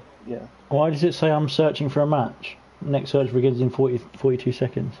quitting or yeah? Why does it say I'm searching for a match? Next search begins in 42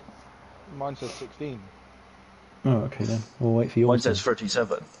 seconds. Mine says 16. Oh, okay then. We'll wait for yours. Mine says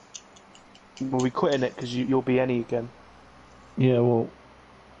 37. Well, we quitting it because you'll be any again. Yeah, well,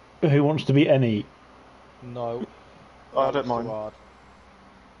 who wants to be any? No. I don't That's too mind. hard.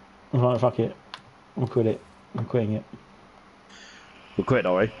 Right, fuck it. I'll quit it. I'm quitting it. We're quitting,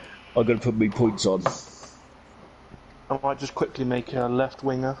 alright? I'm going to put me points on. I might just quickly make a left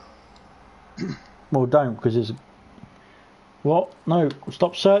winger. Well, don't, because it's... What? No,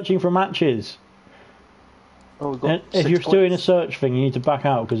 stop searching for matches. Oh, we've got If 6 you're doing a points. search thing, you need to back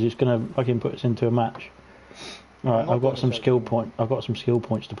out, because it's going to fucking put us into a match. Alright, not I've got doing a some search skill thing. point. I've got some skill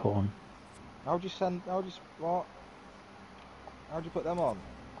points to put on. How'd you what? How'd you put them on?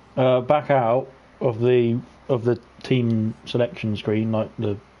 Back out of the team selection screen, like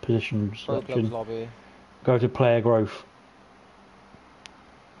the position Pro Clubs selection. lobby. Go to player growth.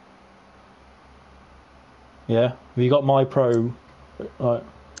 Yeah. Have you got my pro? Like,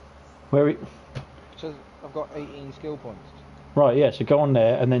 where? It says I've got 18 skill points. Right. Yeah. So go on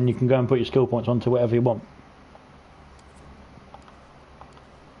there, and then you can go and put your skill points onto whatever you want.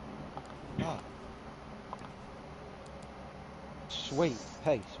 Ah. Sweet.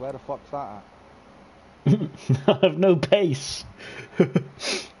 Pace. Where the fuck's that at? I have no pace.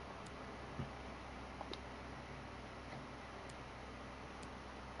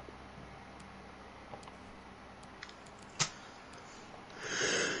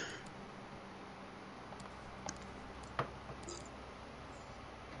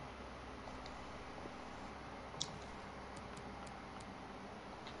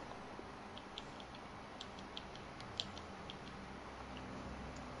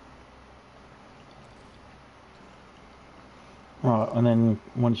 Right, and then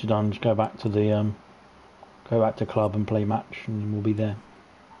once you're done, just go back to the club and play match, and we'll be there.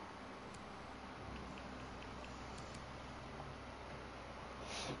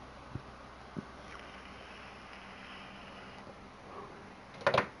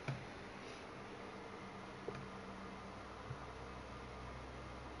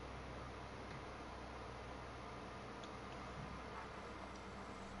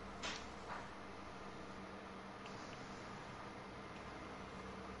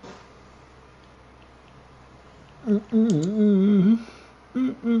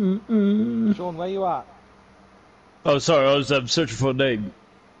 Sean, where you at? Oh, sorry, I was searching for a name.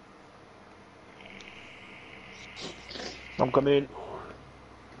 I'm coming.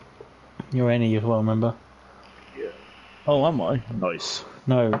 You're any as well, remember? Oh, am I? Nice.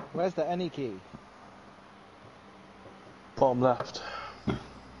 No. Where's the any key? Bottom left. Nice.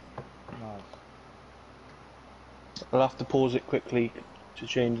 I'll have to pause it quickly to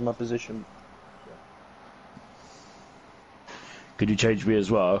change my position. Could you change me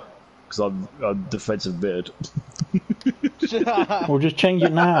as well? Because I'm defensive mid. We'll just change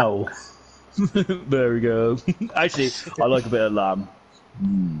it now. There we go. Actually, I like a bit of lamb.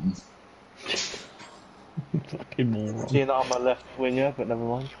 Fucking moron. Seeing that I'm my left winger, but never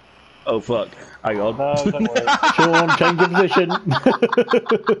mind. Oh fuck! Hang on. No, don't worry. Sean, change your position.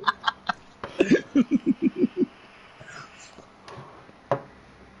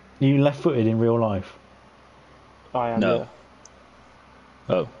 You left-footed in real life? I am. No. Yeah.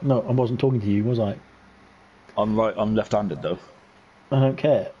 Oh, No, I wasn't talking to you, was I? I'm right. I'm left-handed though. I don't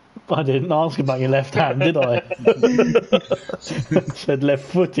care. I didn't ask about your left hand, did I? Said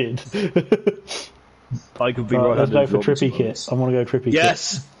left-footed. I could be Right, let's right-handed. go for if you trippy want me kit. to. I want to go trippy kit.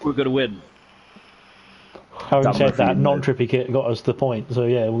 Yes, we're gonna win. Having That said would be that, good. non-trippy kit got us the point, so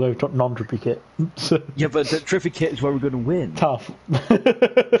yeah, we'll go non-trippy kit. So, Yeah, but the trippy kit is where we're gonna win. tough.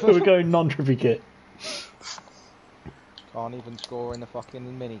 We're going non-trippy kit. Can't even score in the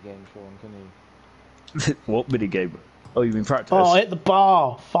fucking mini game, Sean, can you? What minigame? Oh, you mean practice? Oh, hit the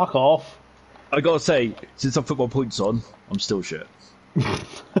bar. Fuck off. I gotta say, since I put my points on, I'm still shit.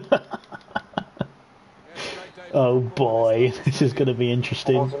 Oh boy, this is going to be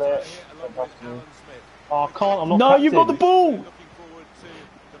interesting. Wasn't it? Oh, I can't. I'm not. No, captain. you've got the ball.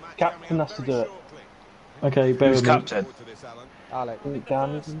 Captain has to do it. Okay, bear Who's with me. captain? Alex. Is it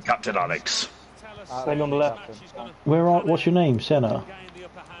Dan, isn't it? Captain Alex. Same on the left. Where are? What's your name, Senna?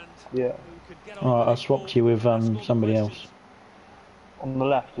 Yeah. Alright, I swapped you with somebody else. On the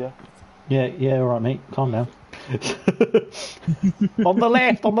left, yeah. Yeah, alright, mate. Calm down. On the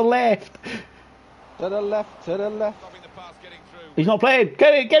left, on the left. To the left, to the left. He's not playing.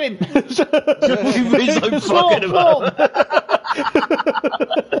 Get him. He's so fucking about.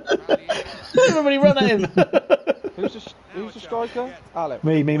 Everybody run at him. Who's the striker? Alex.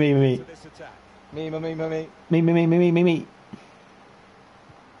 Me. Me.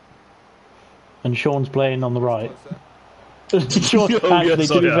 And Sean's playing on the right. Sean, Oh, actually, yes,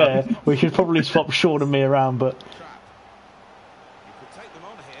 to be I fair, we should probably swap Sean and me around, but...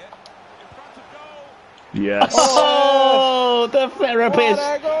 Yes. Oh, the therapist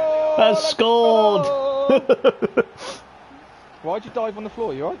has scored! Why'd you dive on the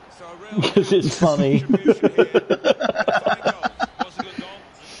floor, you alright? Because it's funny.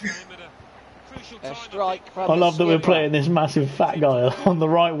 A strike I from love that we're skipper. playing this massive fat guy on the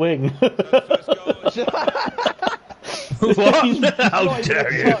right wing. What? He's How not even dare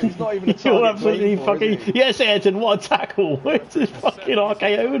a you? tar- He's not even a You're target absolutely to aim for, fucking... is he? Yes, Ayrton, what a tackle! Where's this fucking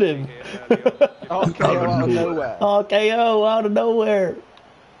RKO'd him? RKO out of nowhere. RKO out of nowhere!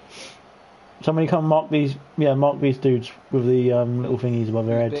 Somebody come mark these dudes with the little thingies above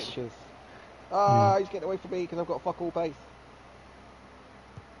their heads. Bitches. He's getting away from me because I've got fuck all pace.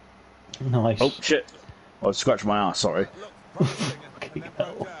 Nice. Oh shit! I scratched my ass. Sorry. Fucking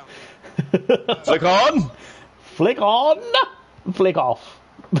hell. Flick on. Flick on! Flick off.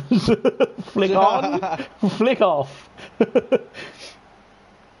 Flick on! Flick off.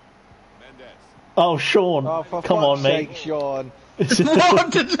 Oh, Sean. Oh, for Come on, fuck's sake, mate. Sean.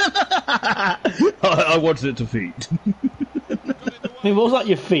 What? I wanted it to feet. It was like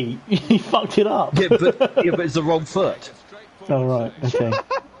your feet. You fucked it up. Yeah, but it's the wrong foot. Oh, right. Okay.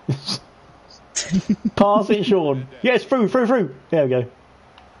 Pass it, Sean. Yes, through. There we go.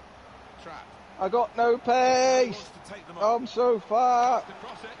 I got no pace. I'm so far.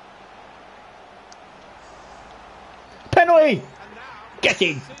 Penalty! Get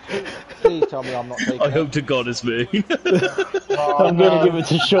in! Please tell me I'm not taking I it. hope to God it's me. I'm going to give it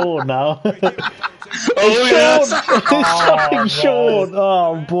to Sean now. Oh yes! It's fucking Sean!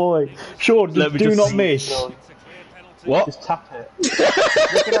 Oh boy. Sean, Let me do just not see. miss. What? Just tap it.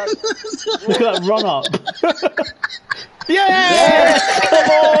 Look at that run up. Yes! Come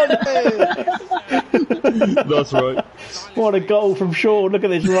on! That's right. What a goal from Sean. Look at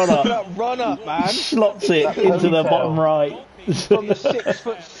this run up. That run up, man. Slots it into the bottom right. From the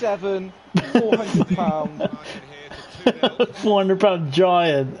 6'7", 400 pound £400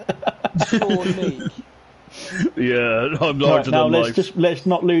 giant. Sean Meek. Yeah, I'm Right, larger now than life. let's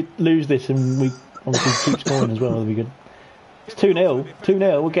not lose this, and we obviously keep scoring as well. That'll be good. It's 2-0.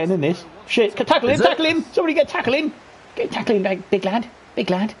 2-0. We're getting in this. Shit! Tackle him! Tackle him! Somebody get tackling! Get tackling, big lad! Big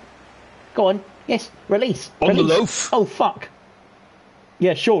lad! Go on. Yes. Release. On the Release. loaf. Oh fuck!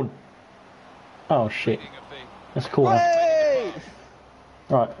 Yeah, Sean. Oh shit. That's cool. Hey!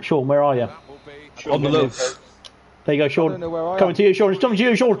 Right, Sean, where are you? On the loaf. There you go, I Sean. don't know where I Coming am. to you, Sean. It's coming to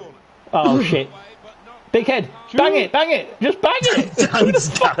you, Sean. Oh shit! Big head. Bang it! Bang it! Just bang it! Dan's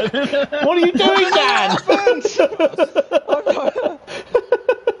down. What are you doing, Dan?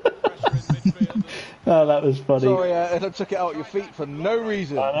 Oh, that was funny. Sorry, I took it out your feet for no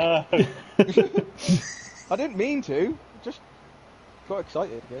reason. I know. I didn't mean to. Just got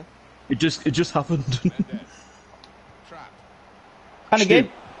excited. Yeah. It just happened. And again.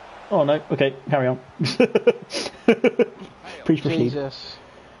 Oh no. Okay, carry on. Please proceed. Jesus.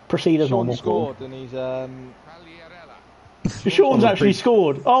 Proceed as Sean normal. scored, and he's Sean's actually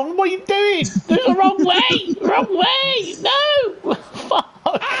scored. Oh, what are you doing? There's the wrong way. Wrong way. No.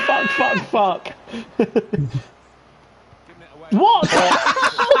 Fuck. What?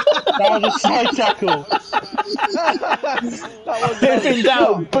 That was a side tackle. Hit him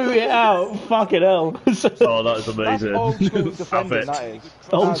down. Boot it out. Fucking hell. Oh, that is that's amazing. old school defending. it. That is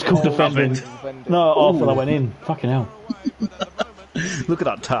Old That's school defending. No, I thought I went in. Fucking hell. Look at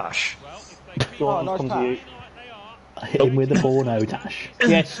that tash. Go on, nice come to tap. you. I hit him with the ball now, Tash.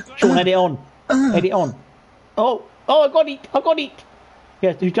 Yes, Sean, head it on. Head it on. Oh, I got it.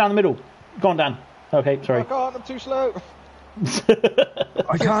 Yes, who's down the middle? Go on, Dan. Okay, sorry. I can't. I'm too slow.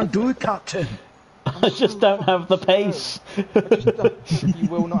 I can't do it, Captain. I just don't have the pace. You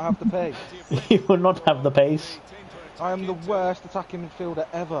will not have the pace. You will not have the pace. I am the worst attacking midfielder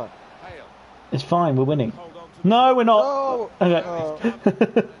ever. It's fine, we're winning. No, we're not. Oh! Okay.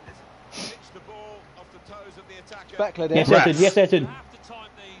 Beckler did. Yes, Etten. Yes, Etten.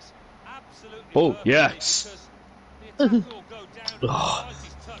 Oh, yes.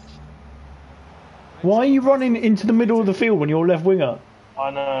 Why are you running into the middle of the field when you're left winger?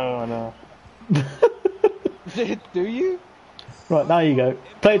 I know. Do you? Right, now you go.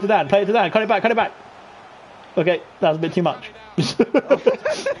 Play it to Dan, cut it back, Okay, that was a bit too much.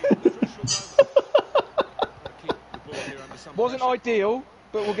 Wasn't ideal,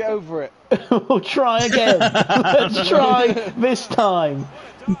 but we'll get over it. We'll try again. Let's try this time.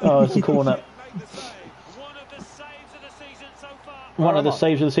 Oh, it's a corner. One of the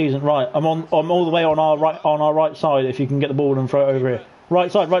saves of the season. Right, I'm all the way on our right side. If you can get the ball and throw it over here.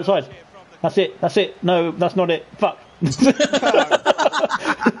 Right side. That's it. No, that's not it. Fuck.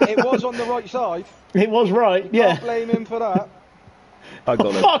 It was on the right side. It was right. You Yeah. can't blame him for that. I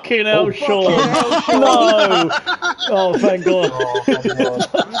got it. Fucking hell, Sean. No. Oh, thank God.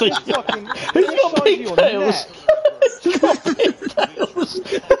 He's got pigtails.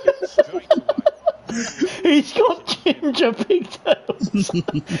 He's got ginger pigtails.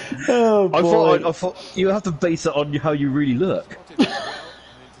 Oh boy. I thought you have to base it on how you really look.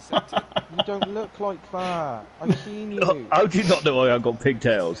 You don't look like that. I've seen you. How do you not know I got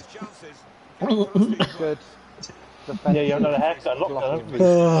pigtails? Good. Yeah, you haven't had a haircut.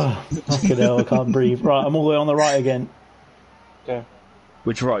 Fucking hell, I can't breathe. Right, I'm all the way on the right again. Okay.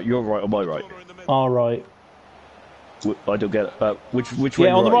 Which right? Your right or my right? All right. I don't get it. Which way?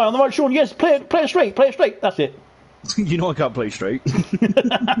 Yeah, on the right, Sean. Yes, play it straight. That's it. You know I can't play straight.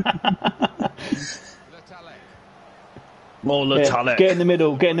 More Latalic. Get in the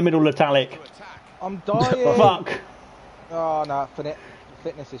middle, Latalic. I'm dying. Fuck. Oh no,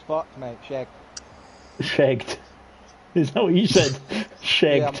 fitness is fucked, mate. Shagged. Is that what you said?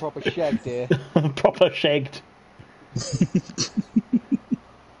 Shagged. Yeah, I'm proper shagged here. Proper shagged.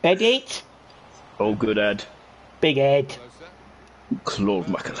 Edit. Oh, good Ed. Big Ed. Claude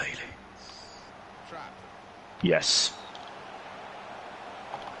Makalele. Yes.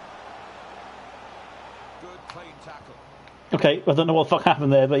 Okay, I don't know what the fuck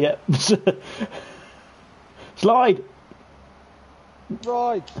happened there, but yeah. Slide.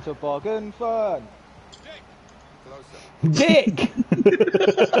 Right, toboggan fun. Dick.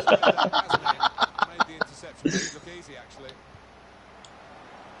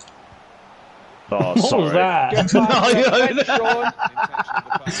 Oh, what sorry. was that?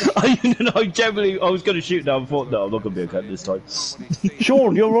 I was going to shoot now and thought, no, I'm not going to be okay this time.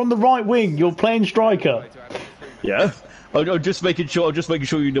 Sean, you're on the right wing. You're playing striker. Yeah. I'm just making sure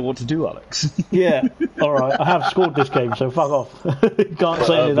you know what to do, Alex. Yeah. All right. I have scored this game, so fuck off. Can't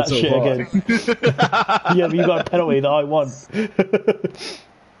say any of that shit again. Yeah, but you got a penalty that I won.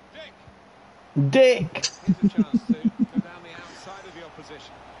 Dick.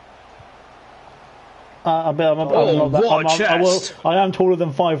 I'm not that. I am taller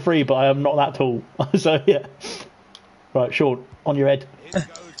than 5'3", but I am not that tall. So yeah. Right, Sean, on your head.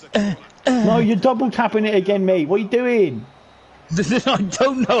 No, you're double tapping it again, mate. What are you doing? I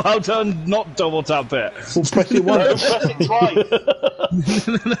don't know how to not double tap it. Well, press it once. Press it twice.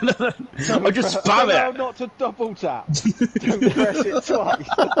 I just spam it. No, not to double tap. Don't press it twice.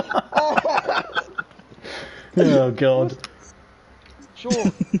 Oh God. Sure.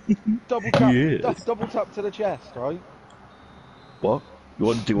 Double tap. Yes. Double tap to the chest, right? What? You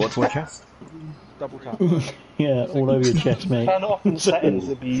want to do what to my chest? Double tap. Yeah, all over your chest, mate. Turn off the settings,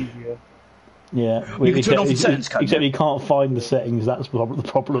 it'd be easier. Yeah, You can turn off the settings, can't except you? you can't find the settings. That's the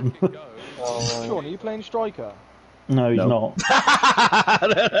problem. Sean, are you playing striker? No, he's not. Saw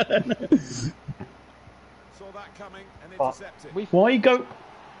that coming and intercepted. Why you go?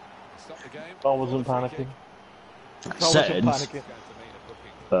 Stop the game. I wasn't panicking. Settings.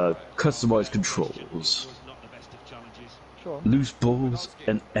 Customize controls. Sure. Loose balls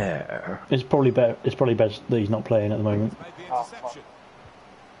and air. It's probably better. It's probably best that he's not playing at the moment.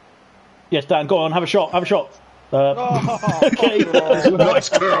 Yes, Dan, go on, have a shot. Okay. Nice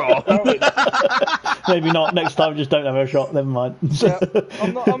girl. Maybe not. Next time, just don't have a shot. Never mind. Yeah,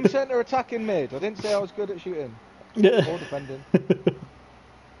 I'm centre attacking mid. I didn't say I was good at shooting or defending.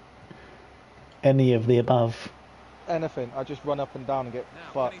 Any of the above. Anything. I just run up and down and get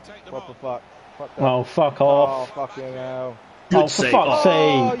fucked. Proper fucked. Fuck that. Oh, fuck Oh, off. fucking hell. Oh, for fuck's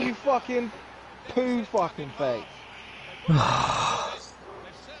Oh, sake. you fucking poo fucking face. They've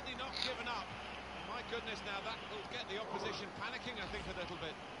certainly not given up. My goodness, now that will get the opposition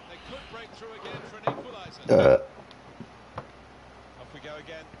Off we go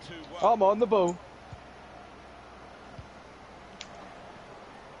again, 2-1. I'm on the ball.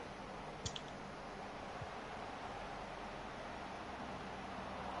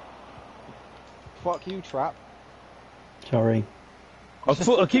 Fuck you, trap. Sorry. I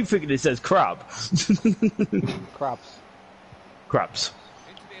keep thinking it says crab. Crabs. Crabs.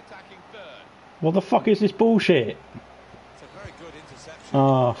 Into the attacking third. What the fuck is this bullshit? It's a very good interception.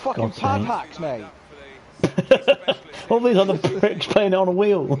 Oh, Fucking God's pad sake. hacks, mate. All these other pricks playing it on a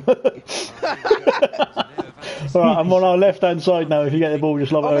wheel. Alright, I'm on our left hand side now. If you get the ball,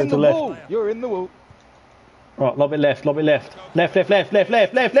 just lob it I'm over in to the left. wall. You're in the wall. Right, lob it left, lob it left. Left, left, left, left,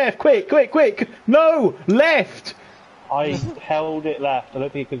 left, left, left. Quick, quick, quick. No, left. I held it left. I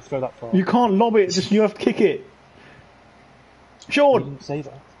don't think you could throw that far. You can't lob it, just you have to kick it. I Sean! didn't say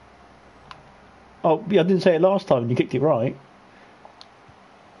that. Oh, yeah, I didn't say it last time and you kicked it right.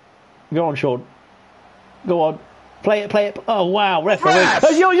 Go on, Sean. Go on. Play it, play it. Oh, wow, referee. Ref!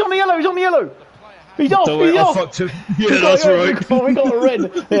 He's on the yellow, he's on the yellow. He's off, Don't he's worry, I off. fucked him. Yeah, that's right. We got a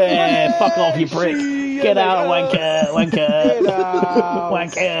red. Yeah, fuck off, you prick. Get out, wanker, wanker. Get out.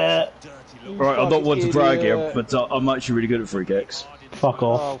 Wanker. Right, I'm not one to brag here, Idiot. but I'm actually really good at free kicks. Fuck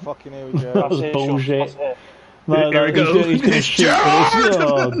Oh, off. fucking here we That go. was That's it, bullshit. Sean, that's it. No, Here we go. he's gonna shoot for this.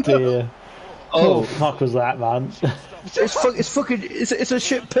 Oh, dear. What Oh, the fuck was that, man? it's fucking, it's a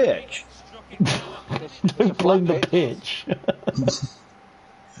shit pitch. Don't blame the pitch.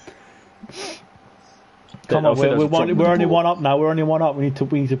 Come on, we're only one up now. We're only one up. We need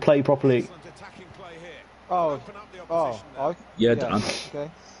to play properly. Attacking play here. Oh, Open up the oh, opposition now. Yeah, Dan.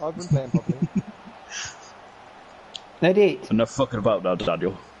 Okay, I've been playing properly. Let it. Enough fucking about now,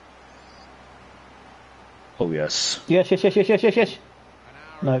 Daniel. Oh, yes. Yes, yes, yes, yes, yes, yes, yes.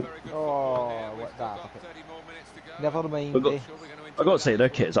 No. Oh, what that? 30 more minutes to go. Never mind. I got, eh? I got to say, their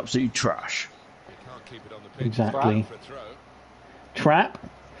kit is absolutely trash. You can't keep it on the pitch. Exactly. For a throw. Trap.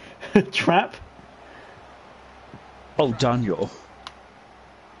 Trap. Oh, Daniel.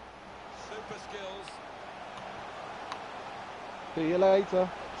 Super skills. See you later.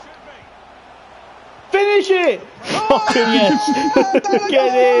 Finish it! Fucking yes!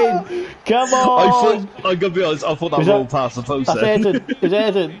 Get in! Come on! I'm gonna be honest, I thought that Was roll that- past the post That's there. Ayrton. It's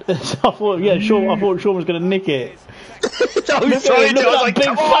Ayrton. I thought, yeah, Sean. I thought Sean was going to nick it. I was Look trying at to, I was that like, big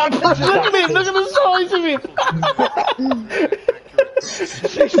come on! fat. Look at him. Look at the size of him.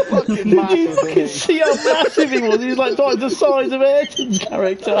 He's fucking Did you massive, fucking isn't he? see how massive he was? He was like twice the size of Ayrton's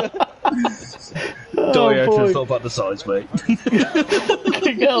character. Don't Oh, worry, boy. it's not about the size, mate.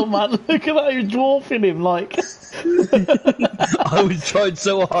 Fucking hell, man. Look at that. He was dwarfing him like. I was trying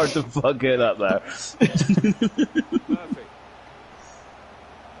so hard to fuck it up there. Perfect. He's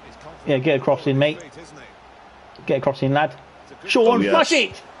confident. Yeah, get across in, mate. Feet, isn't he? Get across in, lad. Sean, Oh, yes. smash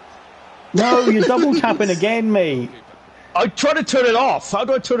it! No, you're double tapping again, mate. I tried to turn it off. How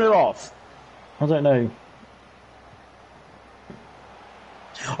do I turn it off? I don't know.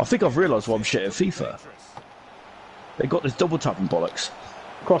 I think I've realised why I'm shit at FIFA. They got this double tapping bollocks.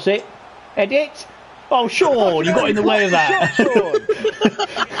 Cross it. Edit. Oh, Sean, you got in the way of that.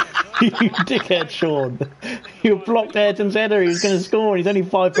 You dickhead, Sean. You blocked Ayrton's header. He was going to score. He's only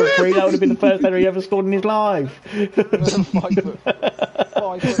 5'3". That would have been the first header he ever scored in his life.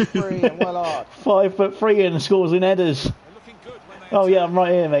 5'3" and well hard. 5'3" and scores in headers. They're looking good when they Oh yeah, I'm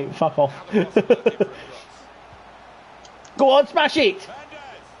right here, mate. Fuck off. Go on, smash it.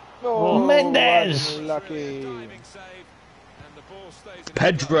 Oh, Mendes. Lucky. diving save, and the ball stays in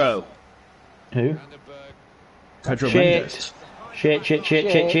Pedro. Who? Vandenberg. Pedro Shit. Mendes. Shit, shit,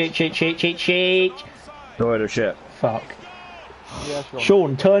 shit, shit, shit, shit, shit, shit, shit. No other shit. Fuck. Yeah, sure.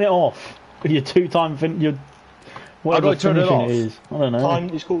 Sean, turn it off. Your two-time your whatever How do I turn it finishing off? is. I don't know.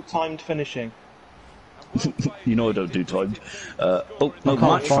 It's called timed finishing. You know I don't do timed. Oh, no, can't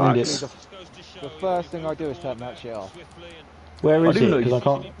match find facts. it. The first thing I do is turn that shit off. Where is I do it? know Because I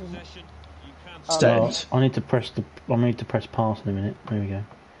can't. Stand. I need to press pass in a minute. There we go.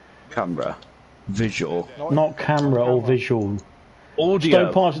 Camera. Visual. Not camera or visual. Just Audio.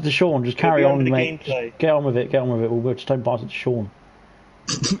 don't pass it to Sean. Just carry It'll on, be under the mate. gameplay. Just get on with it. Get on with it. We'll go. Just don't pass it to Sean.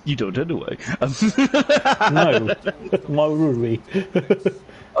 You don't anyway. No. Why would we?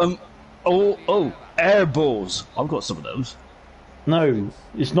 Air balls. I've got some of those. No,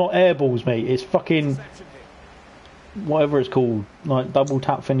 it's not air balls, mate. It's fucking whatever it's called, like double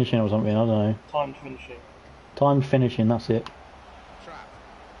tap finishing or something. I don't know. Timed finishing. Time finishing. That's it.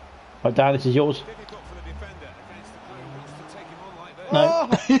 Right, Dan, this is yours. Difficult for the defender against the player who wants to take him on like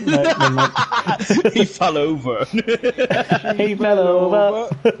that. No, no, no. He fell over. He fell over.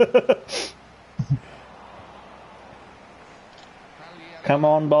 Come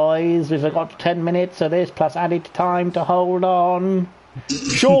on, boys. We've got 10 minutes of this plus added time to hold on.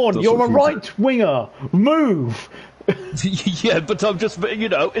 Sean, you're a right winger. Move. Yeah, but I'm just, you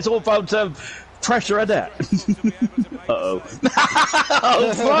know, it's all about pressure and that. Uh-oh.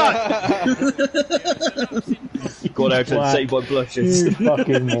 Oh, fuck! Got out and saved my blushes. You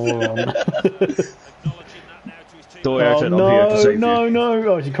fucking moron. Don't worry, I'm here to save you. No.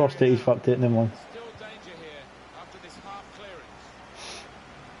 Oh, he crossed it. He's fucked it. Never mind.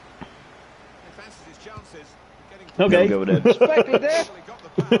 Okay. Go with it.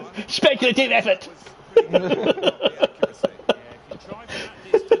 Speculative effort.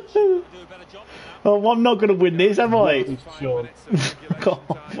 Oh, I'm not going to win this, am I? Sure.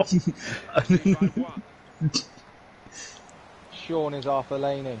 Sean is Arthur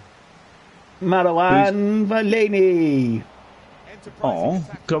Laney. Marwan Valeni. Oh,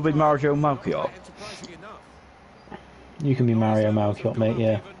 could I be Mario Malchiot? You can be Mario Malchiot, mate,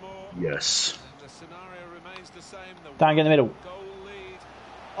 yeah. Yes. Down in the middle.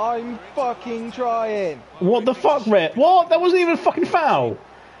 I'm fucking trying. What the fuck, Rhett? What? That wasn't even a fucking foul.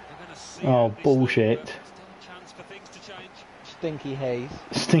 Oh, bullshit. Stinky Hayes.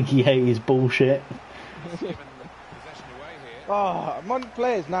 Stinky Hayes bullshit. Oh, my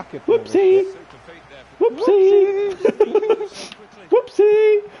player's knackered. Whoopsie. Whoopsie.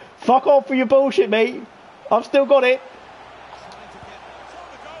 Whoopsie. Fuck off for your bullshit, mate. I've still got it.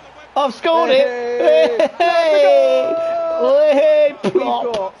 I've scored it. Hey. Hey. We've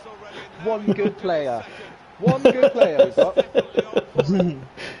got one good player. One good player we've got.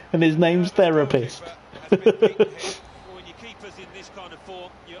 And his name's Therapist. When your keeper's in this kind of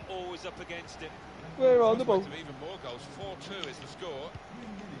form, you're always up against it. We're on the ball. Even more goals. 4-2 is the score.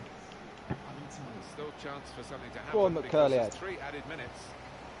 Still chance for something to happen. Go on, because McCurley. it's 3 added minutes.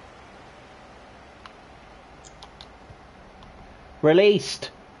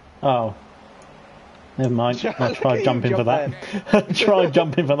 Released. Oh. Never mind. I tried jumping for that. I tried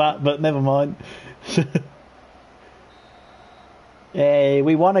jumping for that, but never mind. Hey,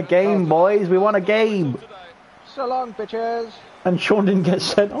 we won a game, boys. We won a game. So long, bitches. And Sean didn't get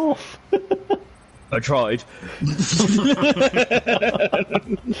sent off. I tried.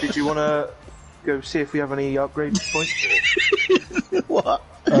 Did you want to go see if we have any upgrade points? What?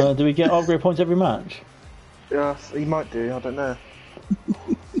 Do we get upgrade points every match? Yeah, he might do. I don't know.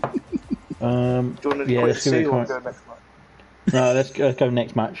 Do you want to Yeah, quit let's give it a or try. go next match? No, let's go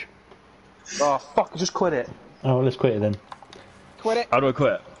next match. Oh fuck! I just quit it. Oh, let's quit it then. Quit it. How do I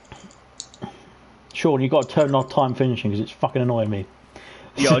quit? Sean, you got to turn off time finishing because it's fucking annoying me.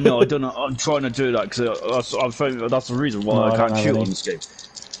 Yeah, I know. I don't know. I'm trying to do that because that's the reason why No, I I can't don't have shoot any. on this game.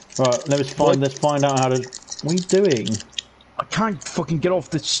 Right, let's find out how to. What are you doing? I can't fucking get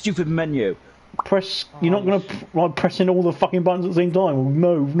off this stupid menu. Press. You're not gonna like pressing all the fucking buttons at the same time.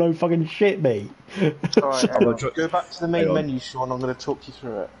 No fucking shit, mate. Alright, go back to the main menu, Sean. I'm going to talk you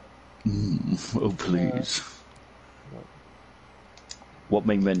through it. Oh please. What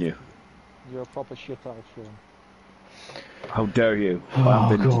main menu? You're a proper shithole, Sean. How dare you? Oh I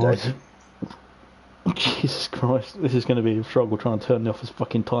haven't been god. today. Jesus Christ, this is going to be a struggle trying to turn off this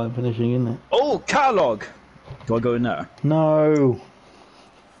fucking time finishing, isn't it? Oh, catalogue. Do I go in there? No.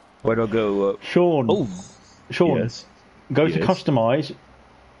 Where do I go? Sean. Oh, Sean. yes. Go to Yes. customise.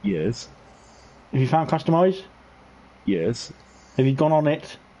 Yes. Have you found customise? Yes. Have you gone on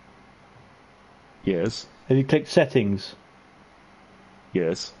it? Yes. Have you clicked settings?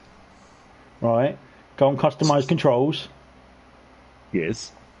 Yes. Right. Go on customise controls.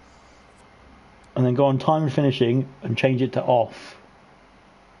 Yes. And then go on time finishing and change it to off.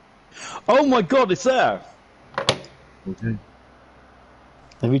 Oh my god, it's there! Okay.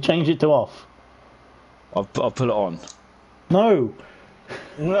 Have you changed it to off? I'll put it on. No.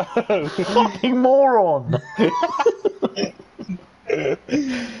 No. Fucking moron. I'm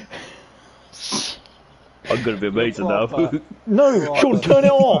gonna be amazing now. No, Sean, turn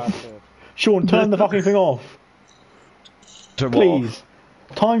it off. Sean, turn the fucking thing off. Turn what off? Please.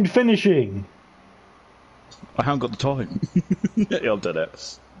 Timed finishing. I haven't got the time. Yeah, I've done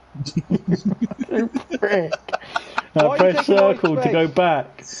it. Prick. Why Now are you press taking my circle to space? go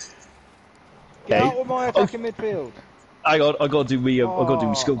back. Get Okay. out of my attacking midfield. I got to do me. I got to do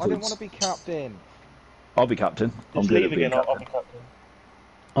me skill I don't points. want to be captain. I'll be captain. I'm Just good leave at being again, I'll captain. be captain.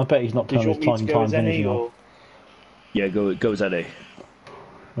 I bet he's not Did turning you his want me to time go as any finishing or? off. Yeah, go as Eddie.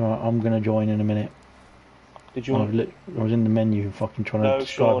 Right, I'm gonna join in a minute. Did you want? I was in the menu fucking trying to No,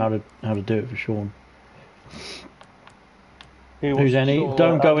 describe Sean. how to do it for Sean. Who Who's any? Sean,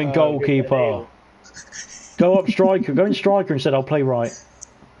 Don't go in goalkeeper. Go up striker. Go in striker instead. I'll play right.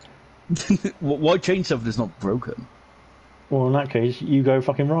 Why change something that's not broken? Well, in that case, you go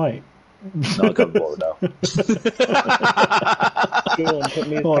fucking right. No, I can't bother now. Sean, put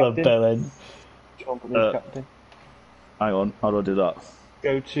me as What a captain. bellend. Sean, put me as captain. Hang on, how do I do that?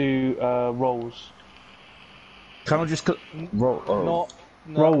 Go to roles. Can I just roll? Oh,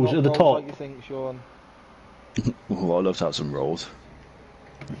 No, Rolls not at the rolls top. like you think, Sean. oh, I'd love to have some rolls.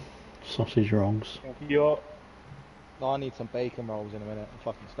 Sausage rolls. You're No, I need some bacon rolls in a minute. I'm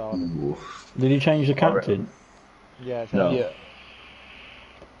fucking starving. Ooh. Did you change the captain? Yeah, it's No. yeah.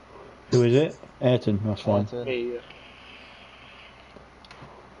 Who is it? Ayrton, that's fine. Everton. Hey,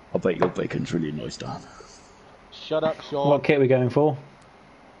 I bet your bacon's really nice, Dan. Shut up, Sean. What kit are we going for?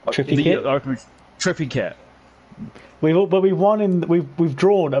 Trippy kit? Trippy kit. But we've won in we've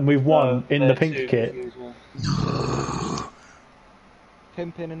drawn and we've won in the pink kit.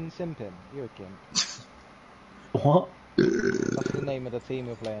 Pimpin' and Simpin'. You're a gimp. What? That's the name of the team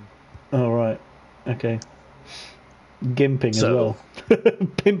we're playing. Oh right. Okay. Gimping So- as well.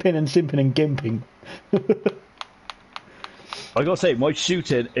 Pimping and simping and gimping. I gotta say, my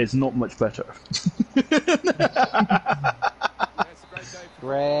shooting is not much better.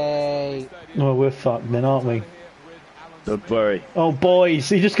 Great. Oh, we're fucked then, aren't we? Don't worry. Oh boys,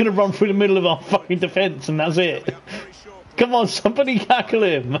 he's just gonna run through the middle of our fucking defence and that's it. Come on, somebody tackle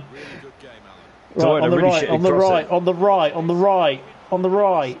him. Right, Sorry, on the really right, shitty on the crossing. right, on the right, on the right, on the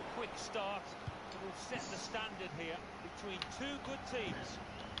right. Quick start that will set the standard here between two good teams.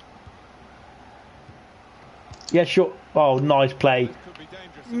 Yeah, sure. Oh, nice play.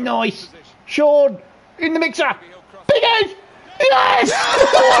 Nice. Sean, in the mixer. Big Ed. Yes!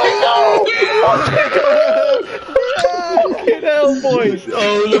 Oh, no! Fucking hell, boys.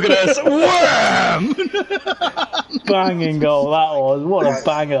 Oh, look at us! Wham! Banging goal, that was. What a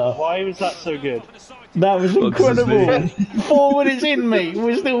banger. why was that so good? That was 'cause it's incredible. 4 minutes in, mate.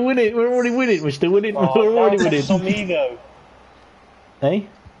 We're still winning. We're already winning. We're still winning. We're already winning. It's on me though. Hey?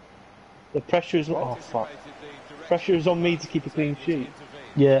 The pressure is oh fuck. Pressure is on me to keep a clean sheet.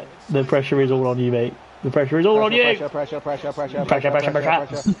 Yeah, the pressure is all on you, mate. The pressure is all on you. Pressure. Pressure. Well, he's got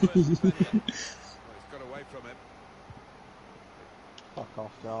away from him. Fuck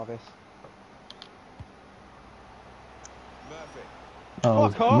off, Jarvis. Murphy. Oh,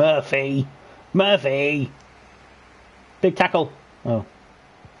 Fuck off. Murphy. Murphy. Big tackle. Oh. Are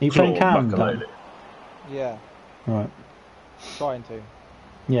you playing Cam? Dan? Yeah, Right. trying to.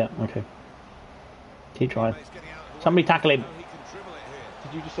 Yeah, okay. Keep trying. He's getting out of the way. Somebody tackle him. He can dribble it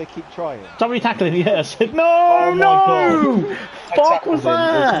here. Did you just say keep trying? Somebody tackle him. Yeah, I said, no, Oh my no! God. Fuck was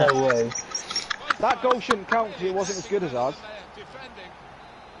that? There's no way. That goal shouldn't count because it wasn't as good as ours. Defending.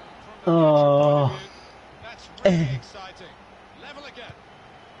 Oh. That's really exciting. Level again.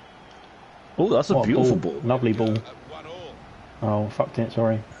 Oh, that's a What a beautiful ball. ball. Lovely ball. At 1-1. Oh, fucked it,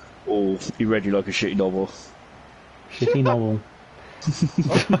 sorry. Oh, you read you like a shitty novel. Shitty novel.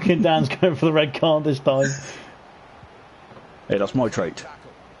 Fucking Dan's going for the red card this time. Hey, that's my trait.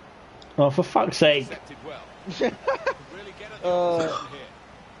 Oh, for fuck's sake. Accepted well. Really get at the opposition here.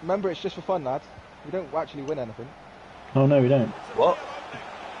 Remember, it's just for fun, lads. We don't actually win anything. Oh, no, we don't. What?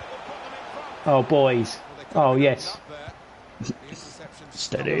 Oh, boys. Oh, yes. Up there. The interception's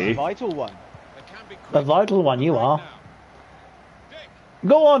Steady. Vital one. They can be A quick vital one, you are. now. Dick.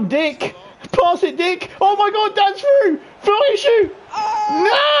 Go on, Dick! Pass it, Dick! Oh my god, Dan's through! Fly shoot!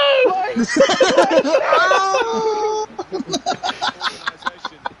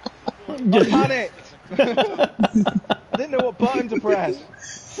 I panicked. I didn't know what button to press.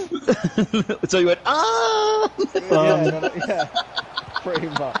 So you went, ah! Yeah, pretty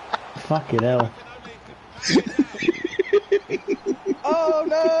much. Fucking hell. Oh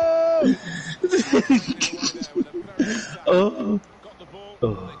no! Oh. Got the ball.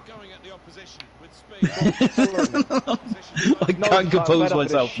 Oh. They're going at the opposition with speed. I can't compose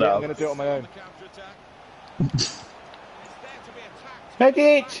myself I'm now. going to do it on my own. Counter-attack. It's there to be attacked. Head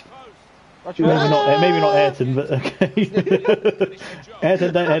it! Maybe not Ayrton, but okay.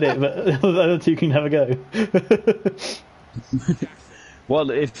 Ayrton don't head it, but the other two can have a go. Well,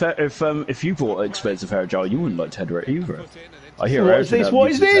 if you bought an expensive hair gel, you wouldn't like to header it either. I hear What is this? Ayrton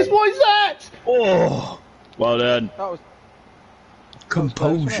What is uses this? it. What is that? Oh! Well then, That was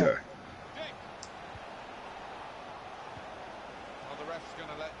composure. Well, the ref's going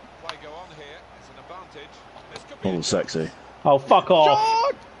to let play go on here. It's an advantage. This could be Oh, sexy. Oh, fuck off.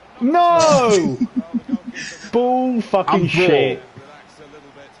 John! No! Bull fucking shit. relax a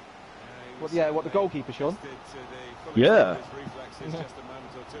little bit. What the goalkeeper, Sean? Yeah.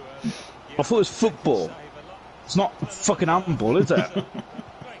 I thought it was football. It's not fucking handball, is it?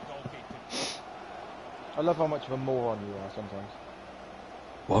 I love how much of a moron you are sometimes.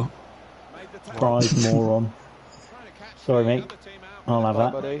 What? Prize moron. Trying to catch Sorry, mate. I'll have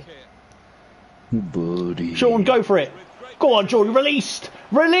that. Buddy. Buddy. Sean, go for it. Go on, Sean. Release.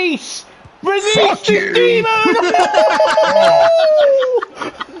 Release. Release Fuck the you. demon.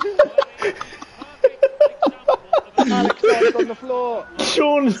 Alex Dyke on the floor.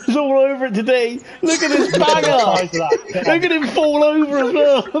 Sean's all over it today. Look at this banger. Look at him fall over as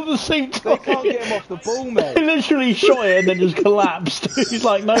well at the same They time. can't get him off the ball, He mate. literally shot it and then just collapsed. He's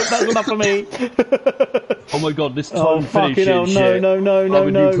like, no, that's enough for me. Oh my god, this time Oh, fucking finishing hell. No, shit. no, no, no, I'm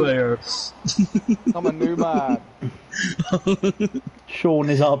a no. new player. I'm a new man. Sean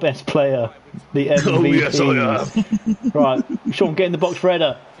is our best player. The MVP. Oh yes, I am. Right, Sean, get in the box for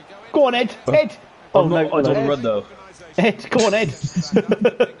Ed. Go on, Ed. Ed. Oh, no, I don't Ed. run though. Ed, go on, Ed.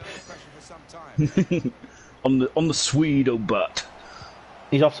 on the Swede butt.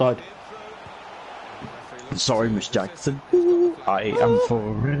 He's offside. Sorry, Miss Jackson. I am for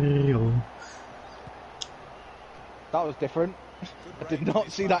real. That was different. I did not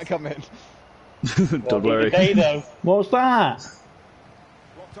see that coming. Don't worry. Day, though. What's that?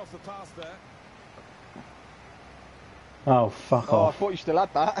 Blocked off the pass there. Oh, fuck Oh, I off. thought you still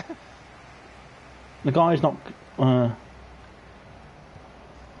had that. The guy's not...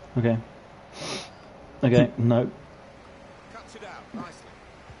 Okay. Okay, no. Cuts it out nicely.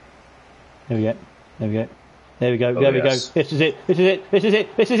 There we go. There we go. There we go. Oh, There we go. yes. This is it. This is it. This is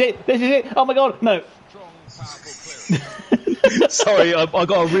it. This is it. This is it. Oh my god, no. Strong, powerful clearance. Sorry, I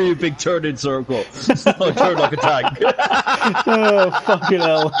got a really big turn-in circle. I turned like a tank. Oh, fucking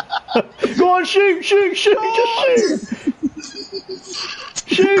hell. Go on, shoot, shoot, shoot, just shoot.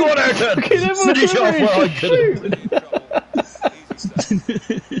 Shoot. Go on, Ayrton. Fucking everyone Finish off finish, where I just couldn't.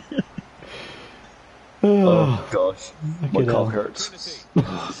 shoot. Oh gosh, my Fucking hell. cock hurts.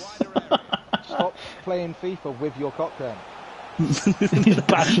 Stop playing FIFA with your cock then. He's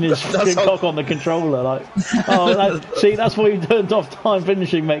bashing his fucking how- cock on the controller, like. Oh, see, that's why you turned off time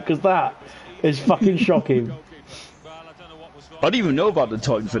finishing, mate, because that is fucking shocking. I didn't even know about the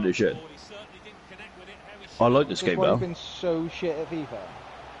time finishing. I like this This game one now. has been so shit at FIFA.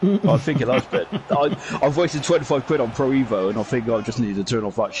 I think it has been. I've wasted 25 quid on Pro Evo, and I think I just need to turn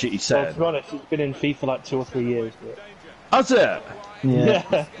off that shitty Well, set. to be honest, it's been in FIFA like 2 or 3 years. But... That's it. Yeah.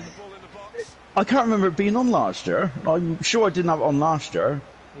 Yeah. I can't remember it being on last year. I'm sure I didn't have it on last year.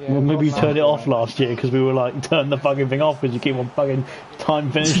 Yeah, Well, maybe you not turned it now. off last year because we were like, turn the fucking thing off because you keep on fucking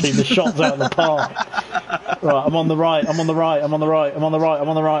time finishing the shots out of the park. Right, I'm on the right, I'm on the right, I'm on the right, I'm on the right, I'm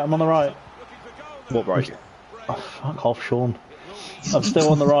on the right, I'm on the right. What right? Oh, fuck off, Sean. I'm still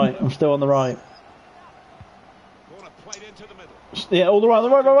on the right, I'm still on the right. Corner played into the middle. Yeah, all the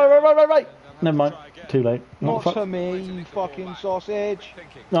right, right. Never mind, too late. Not Fuck. to me, you fucking sausage.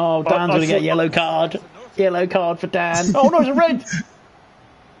 Oh, Dan's gonna get a yellow card. Yellow card for Dan. Oh no, it's a red!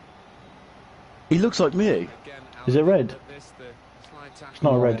 He looks like me. Is it red? This, the slide tackle. It's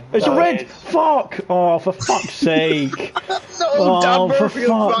not a red. It's a No, red! it is. Fuck! Oh, for fuck's sake! Oh, Oh, for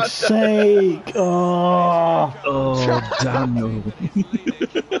fuck's sake! Oh. Oh, Daniel.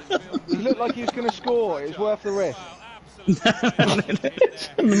 He looked like he was going to score. It was worth the risk. In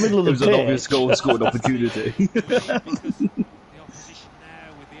the middle of It was the an obvious pitch. goal and scored opportunity. The opposition now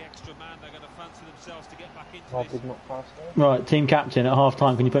with the extra man, they're going to fancy themselves to get back into I this. did not pass there. Right, team captain at half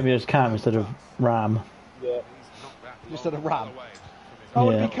time. Can you put me as Cam instead of Ram? Yeah. Instead of Ram. Away. I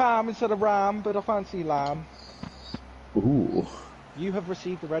would Yeah. be calm instead of Ram, but I fancy Lamb. Ooh. You have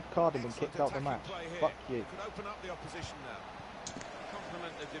received a red card and been kicked out of the match. Fuck you. Could open up the opposition now.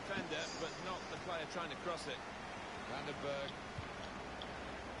 Compliment the defender, but not the player trying to cross it. Vandenberg.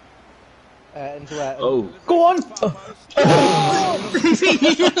 Into it. Oh. Go on!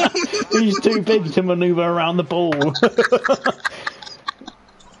 He's too big to manoeuvre around the ball.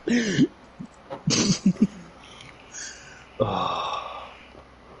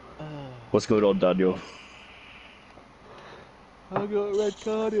 What's going on, Daniel? I got red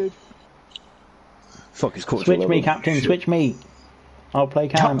carded. Fuck his coach. Switch me, captain. Switch me. I'll play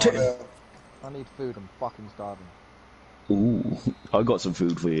Cam. Captain. I need food. I'm fucking starving. Ooh. I got some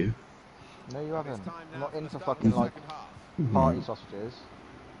food for you. No, you haven't. I'm not into fucking like party sausages.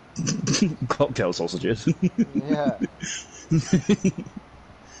 Cocktail sausages. Yeah. Would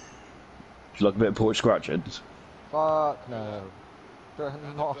you like a bit of pork scratchings? Fuck no.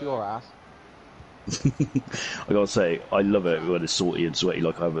 Not off your ass. I gotta say, I love it when it's salty and sweaty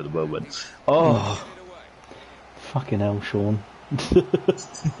like I have at the moment. Oh, Fucking hell, Sean.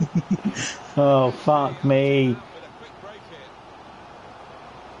 Oh, fuck me.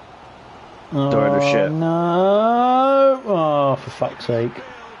 Don't Oh, shit. no. Oh, for fuck's sake.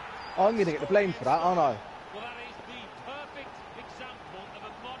 I'm gonna get the blame for that, aren't I?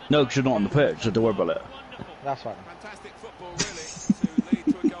 no, because you're not on the pitch, so don't worry about it. That's right. Fantastic football, really, to lead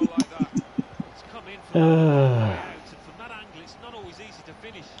to a goal like that. It's come in from out, and from that angle, it's not always easy to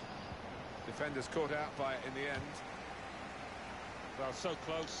finish. Defenders caught out by it in the end. Well, so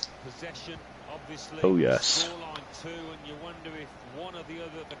close. Possession, obviously. Oh, yes. Scoreline 2, and you wonder if one or the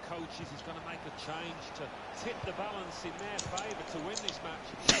other of the coaches is going to make a change to tip the balance in their favour to win this match.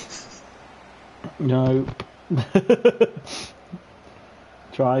 No.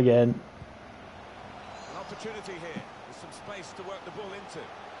 Try again. An opportunity here with some space to work the ball into.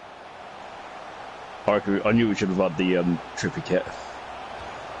 I knew we should have had the trippy kit.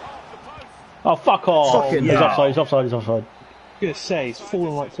 Oh, fuck off! Fucking He's hell. offside, he's offside, he's offside. I was going to say, he's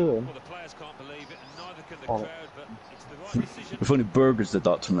falling right to him. Well, the players can't believe it, and neither can the Oh. crowd, but it's the right decision. If only Burgers did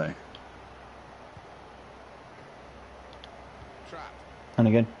that to me. Trap. And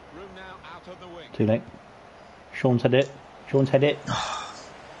again. Room now out on the wing. Too late. Sean's had it. Sean's had it.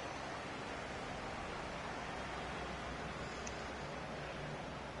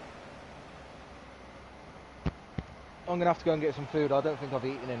 I'm gonna have to go and get some food. I don't think I've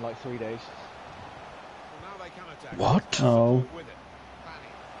eaten in like 3 days. Well, now they can attack. What? Oh, With it.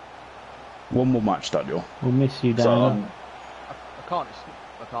 Fanny. One more match, Daniel. we'll miss you, So, Dan. I can't.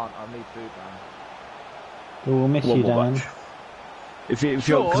 I need food, man. We'll miss one you, more Dan. match. If you,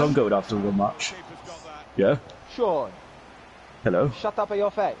 because I'm going after the match. Keeper's got that. Yeah. Sean, Hello. shut up at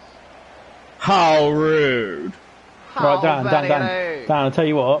your face. How rude. Right, Dan, very Dan. rude. Dan, I'll tell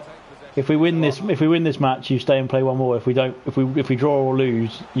you what. If we win this match, you stay and play one more. If we draw or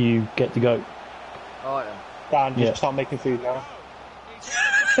lose, you get to go. Alright then. Dan, just Yeah. start making food now.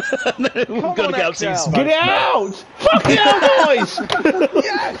 We've got to on, get out to Excel. Get it out! Fucking hell, boys!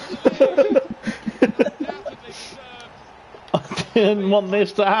 I didn't want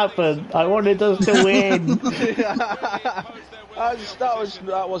this to happen. I wanted us to win.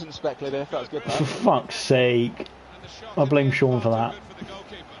 That wasn't speculative. That was good. For Man. fuck's sake. I blame Sean for that.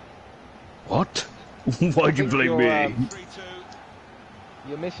 What? Why'd you blame me?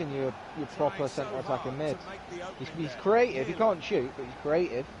 You're missing your proper centre attacking mid. He's creative. He can't shoot, but he's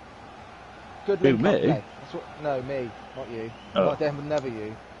creative. Good Who, link-up me? play. No, me, not you. Oh. Not them, never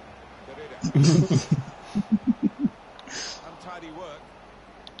you. Untidy work.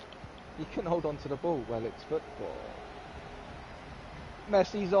 You can hold on to the ball. Well, it's football.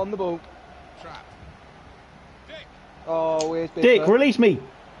 Messi's on the ball. Trap. Dick. Oh, where's Dick, release me!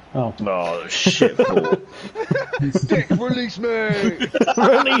 Oh. Oh, shit, Paul. Dick, release me!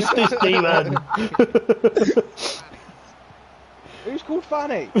 Release this demon! Who's called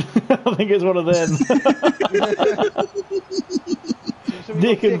Fanny? I think it's one of them. So we've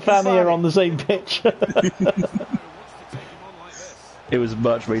Dick got and Fanny are on the same pitch. It was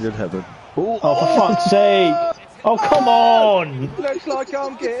much made in heaven. Oh, for fuck's sake! Oh, come on! Looks like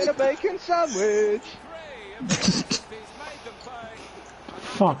I'm getting a bacon sandwich.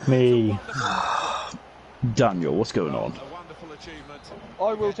 Fuck me. Daniel, what's going on? A wonderful achievement.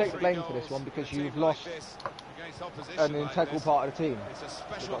 I will take the blame for this one because you've lost an integral part of the team. It's a They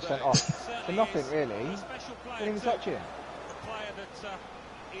special got day. sent off for nothing really. Didn't even touch him. A player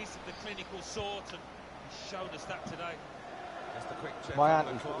that is the clinical sort and showed us that today. Just a quick check My on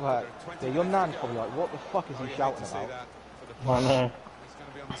the auntie's clock. like, There are 20 yeah, your minutes nan's to probably go. like, what the fuck is Well, he you shouting hate to see about? that for the I player. know. He's going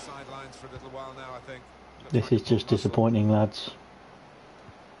to be on the sidelines for a little while now, I think. Looks This like is a just full muscle. disappointing, lads.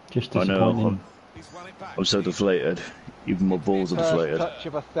 Just I know. disappointing. He's won it back. I'm so deflated. Even my balls are First deflated. touch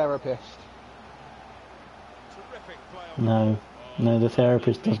of a therapist. Terrific play on No. No, the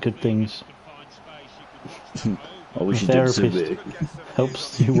therapist does good things. I wish The you did to therapist me.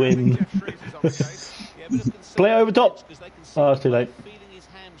 helps you win. Play over top! Oh, it's too late.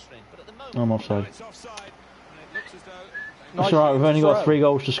 I'm offside. It's offside. And it looks as though That's Nice alright, we've only got throw. 3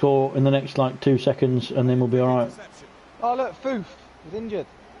 goals to score in the next like 2 seconds and then we'll be alright. interception. Oh look, Foof is injured.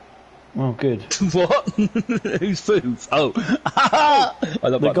 Oh, good. What? Who's Foof? Oh. I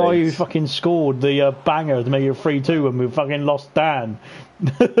love The that guy name. who fucking scored the banger to make it 3-2 when we fucking lost Dan.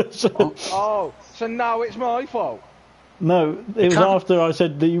 So, Oh, so now it's my fault. no, it was can't- after I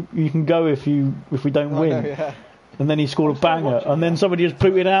said that you can go if we don't Oh, win. no, yeah. And then he scored a still banger watching and then that. somebody just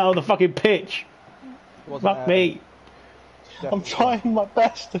booted out on the fucking pitch. Wasn't Fuck me. I'm trying my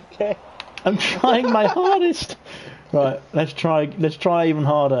best, okay? I'm trying my hardest. Right, let's try even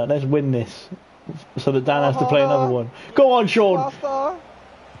harder. Let's win this. So that Dan has to play another one. Go on, Sean. Faster.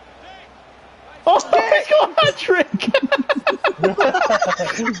 Oh, he's got a hat trick!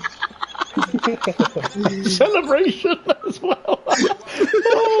 Celebration as well.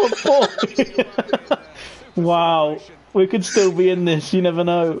 Oh, boy. Wow. We could still be in this, you never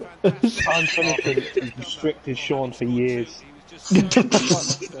know. I'm finishing. He's restricted Sean for years. He was just so never looked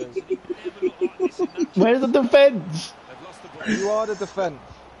like this in that Where's the defence? They've lost the ball. You are the defence.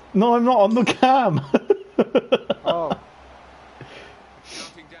 No, I'm not on the cam. Oh.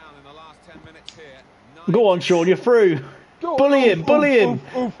 Counting down in the last 10 minutes here. Go on, Sean, you're through. Go Bully him, oof, bully him.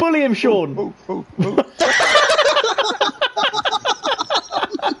 oof, oof, Bully him, Sean. oof, oof, oof. They've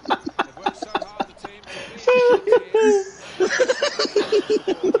worked so hard, the team, to be able to yeah, I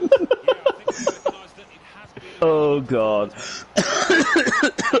think they recognise that it has been a Oh God.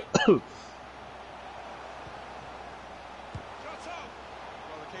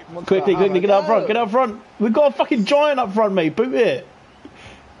 What's Quickly, that? quickly, get up front, Go. get up front. We've got a fucking giant up front, mate. Boot it.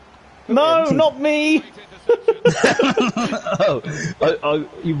 No, not me. Oh,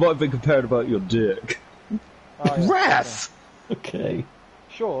 you might have been compared about your dick. Oh, yeah. Ref! Okay.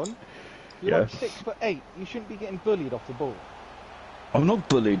 Sean, you're Yeah. like 6'8". You shouldn't be getting bullied off the ball. I'm not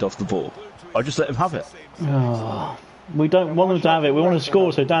bullied off the ball. I just let him have it. Oh, we don't want them to have it. We want to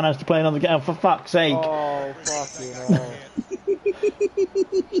score, so Dan has to play another game. For fuck's sake. Oh, fucking hell.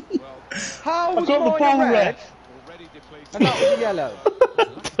 How I was got the mine a ball red red. and that was a yellow?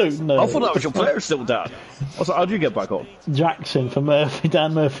 Don't know. I thought that was your player still, Dan. I was like, how do you get back on? Jackson for Murphy,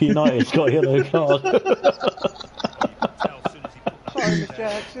 Dan Murphy United's got a yellow card. Sorry, Miss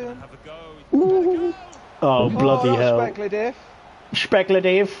Jackson. Oh, bloody Oh, hell. speculative.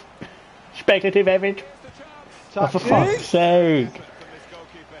 Speculative. Speculative, Evid. Oh, for Taxi. fuck's sake.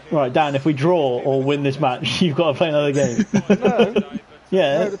 Right, Dan, if we draw or win this match, you've got to play another game. No,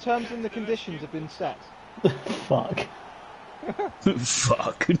 Yeah. no, the terms and the conditions have been set. Fuck.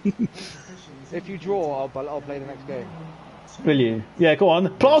 Fuck. If you draw, I'll play the next game. Will you? Yeah, go on.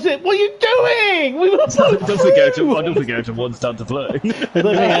 Pause it. What are you doing? We were both I don't think through. Ep.1's down to play. I don't think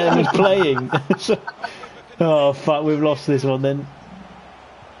Adam was playing. Oh, fuck. We've lost this one then.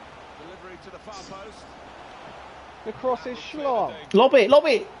 delivery to the far post. The cross is schlong. Lob it. Lob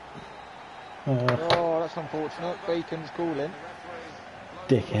it. Oh, that's unfortunate. Bacon's calling.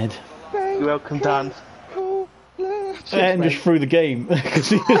 Dickhead. You're welcome, Dan. Cool. And just threw the game because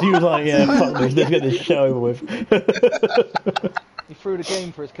he was like, "Yeah, fuck this, let's get this show over with." He threw the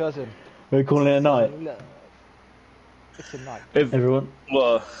game for his cousin. We're calling it a night, Love. It's a night. everyone.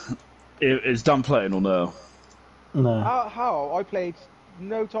 Well, is Dan playing or no? No. How? I played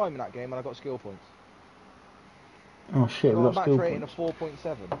no time in that game and I got skill points. Oh shit, we Got a got match skill rating points.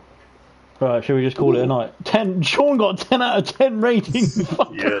 of 4.7. Right, should we just call it a night? 10. Sean got a 10 out of 10 rating.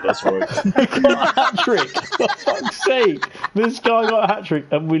 Fuck. Yeah, that's right. He got a hat trick. For fuck's sake, this guy got a hat trick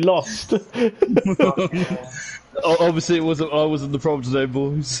and we lost. Obviously, it wasn't. I wasn't the problem today,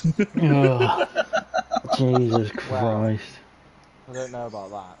 boys. Oh, Jesus Christ. I don't know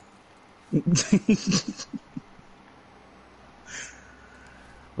about that.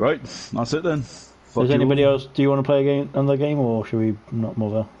 Right, that's it then. Fuck Does you anybody all. else? Do you want to play another game, or should we not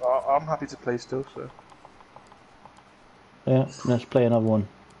bother? I'm happy to play still, so. Yeah, let's play another one.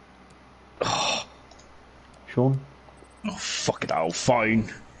 Sean, Oh, fuck it out,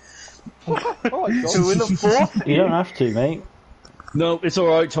 fine. Alright, So in the fourth? you don't have to, mate. No, it's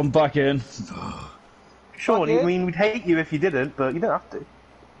alright, I'm back in. Sean, Back I in? mean, we'd hate you if you didn't, but you don't have to.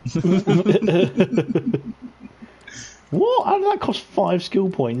 What? How did that cost 5 skill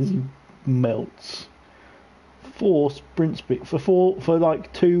points? You melts. 4 sprint speed for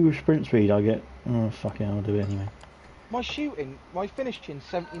like 2 sprint speed. I get. Oh fucking hell, I'll do it anyway. My shooting, my finishing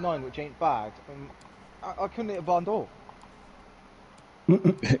 79, which ain't bad. I couldn't hit a barn door.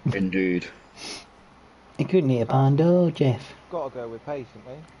 Indeed. You couldn't hit a barn door, Jeff. Gotta go with pace,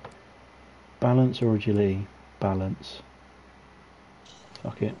 haven't they? Balance or agility? Balance.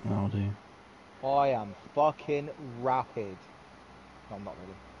 Fuck it, I'll do. I am fucking rapid. No, I'm not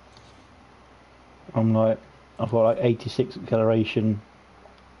really. I'm like, I've got like 86 acceleration,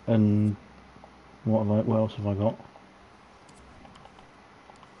 and what else have I got?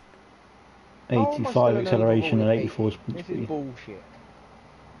 How am I still 85 an acceleration and overall 84 80? sprint This is speed. bullshit.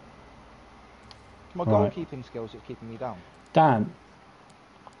 My Right. goalkeeping skills is keeping me down. Dan,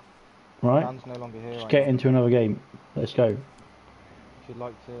 right? Dan's no longer here. Let's right get now. into another game. Let's go. If you'd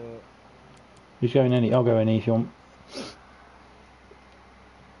like to. Who's going any? I'll go any if you want.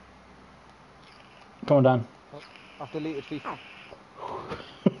 Come on, Dan. I've deleted FIFA.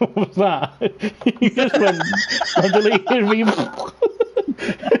 What was that? You just went. I deleted me.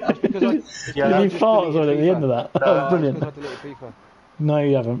 That's because I. Did you fart as well at the end of that? That was Because brilliant. I deleted FIFA. No,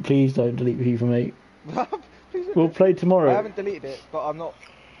 you haven't. Please don't delete FIFA, mate. Please don't We'll do- play I tomorrow. haven't deleted it, but I'm not.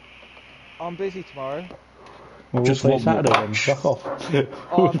 I'm busy tomorrow. We'll Just play one more Saturday then. match. Fuck off.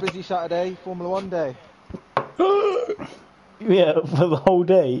 Oh, I'm busy Saturday, Formula 1 day. Yeah, for the whole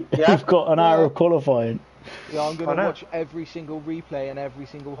day. Yeah. You've got an hour Yeah. of qualifying. Yeah, I'm I going to know. watch every single replay and every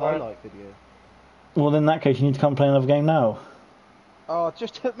single highlight video. Well, in that case, you need to come play another game now. Oh,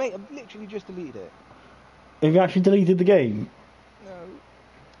 mate, I've literally just deleted it. Have you actually deleted the game? No.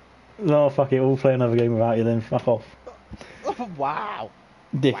 No, fuck it. We'll play another game without you then. Fuck off. Wow.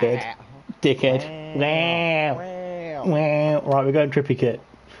 Dickhead. Wow. Dickhead. Wow. Wow. Wow. Wow. Right, we're going trippy kit.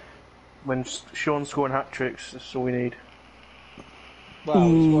 When Sean's scoring hat tricks, that's all we need. Well,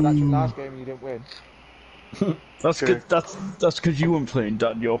 you scored that last game and you didn't win. That's True. good. That's because you weren't playing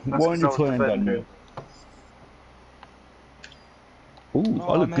Daniel. That's Why aren't you 'cause I was playing Daniel? Ooh,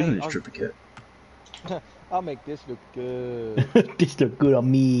 I look good in this trippy kit. I'll make this look good. This look good on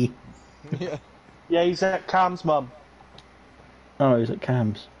me. Yeah. Yeah, he's at Cam's mum. Oh, he's at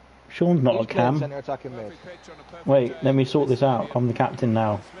Cam's. Sean's not Who's at playing Cam. centre attacking mid? Wait, let me sort this out. I'm the captain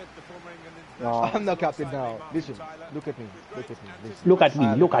now. Oh. I'm the captain now. Listen, look at me. Look at me. Listen. Look at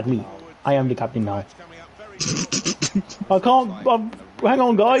me. Look at me. I am the captain now. I can't. Hang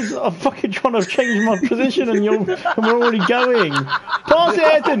on, guys. I'm fucking trying to change my position, and we're already going. Pass it,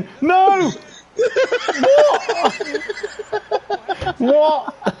 Ayrton. No. What?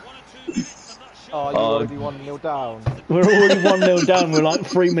 What? Oh, you're already 1-0 down. We're already 1-0 down. We're like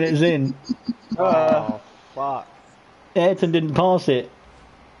 3 minutes in. Oh, fuck. Ayrton didn't pass it.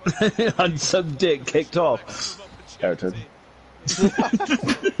 And some dick kicked off. Ayrton.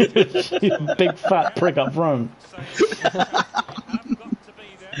 Big fat prick up front.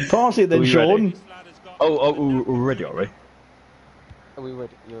 Pass it then, Sean. Ready? Oh, we're ready, are we? Are we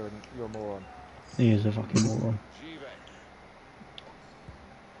ready? You're a moron. He is a fucking moron.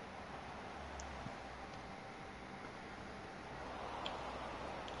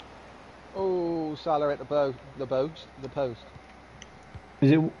 Oh, Salah at the post. Did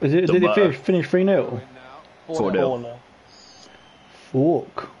it finish 3-0? 4-0.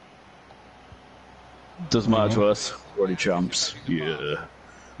 Fuck. Doesn't matter to us. We're already champs. Yeah.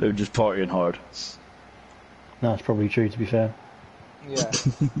 They were just partying hard. That's probably true, to be fair. Yeah.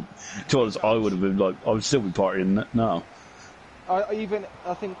 To us, I would have been like, I would still be partying now. I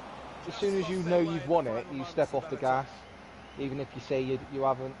think as soon as you know you've won it, you step off the gas, even if you say you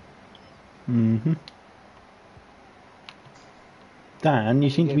haven't. Mm-hmm. Dan,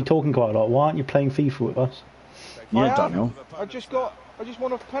 you seem to be talking quite a lot. Why aren't you playing FIFA with us? Yeah, Daniel. I just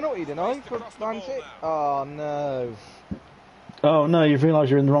won a penalty, didn't I? For Man City? Oh no. Oh no, you've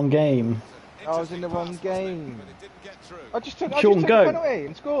realised you're in the wrong game. I was in the wrong game. I just took Sean, a go. penalty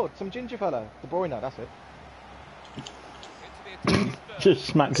and scored. Some ginger fella. De Bruyne, that's it. Just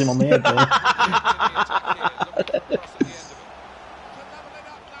smacks him on the head there.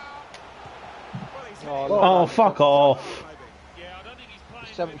 Oh, fuck off.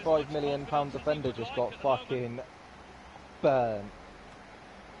 £75 million defender just got fucking burnt.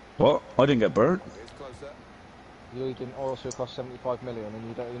 What? I didn't get burnt. You didn't also cost 75 million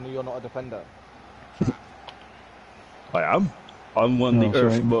and you're not a defender. I am. I'm one of the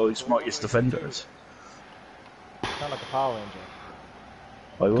sorry. Earth's most smartest defenders. Sound like a Power Ranger.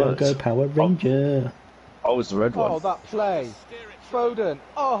 I was. Go Power Ranger. I was the red one. Oh, that play. Foden.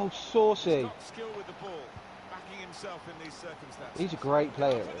 Oh, saucy. He's a great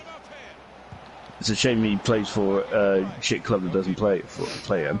player. It's a shame he plays for a shit club that doesn't play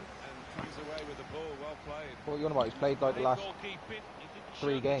him. What are you on about? He's played like the last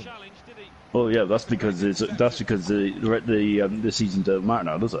 3 games. Well, yeah, that's because the season doesn't matter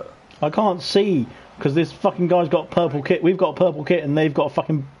now, does it? I can't see, because this fucking guy's got purple kit. We've got purple kit and they've got a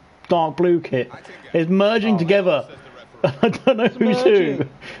fucking dark blue kit. It's merging together. I don't know who's who.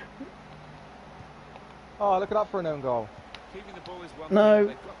 Oh, look at that for an own goal. No.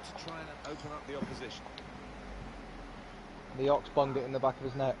 They've got to try and open up the opposition. The Ox bunged it in the back of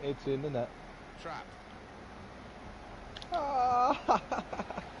his net. It's in the net. Trap. Ah,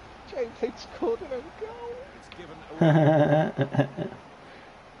 James Higgins scored an own goal. It's given away.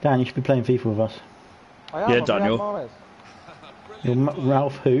 Dan, you should be playing FIFA with us. I am, Yeah, I'm Daniel. Riyad Mahrez. You're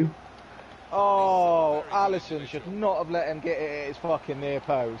Ralph who? Oh, Alisson should not have let him get it at his fucking near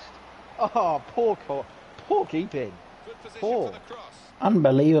post. Oh, poor keeping. Good position Poor. for the cross.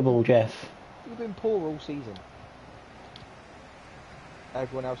 Unbelievable, Jeff. You've been poor all season.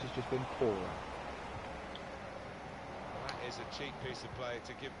 Everyone else has just been poor. That is a cheap piece of play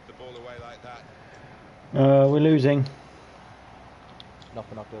to give the ball away like that. We're losing.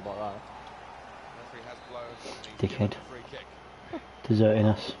 Nothing I can do about that. Referee has blown and he's given Dickhead. a free kick. Deserting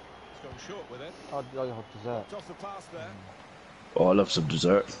us. He's gone short with it. I have dessert. Off the pass there. Oh, I love some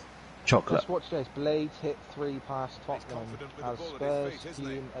dessert. Chocolate. Let's watch this. Blades hit 3 past Tottenham confident with as the ball Spurs at his feet, isn't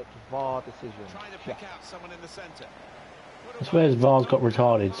he? team at VAR decision. Trying to pick out someone in the centre. I swear his VAR's got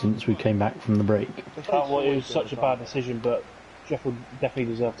retarded since we came back from the break. Well, it was such a bad decision, but Jeff would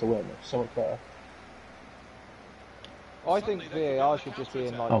definitely deserve to win. It's so much better. I think VAR should just be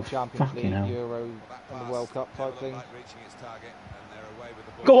in like Oh, the Champions fucking League, hell. Euro, and the World Cup type thing.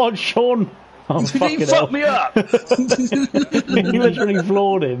 Go on, Sean! Oh, He fucking fucked hell. me up! He literally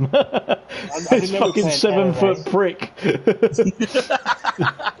floored him. This fucking 7 foot prick. He's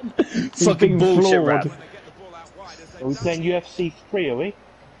Fucking been bullshit floored. rap. Are we playing UFC 3, are we?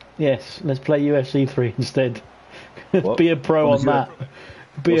 Yes, let's play UFC 3 instead. What? Be a pro What on is that.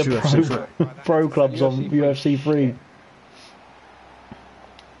 Be a What's UFC pro, pro clubs on UFC 3.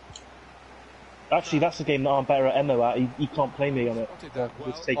 Actually, that's a game that I'm better at Emo at. He can't play me on it.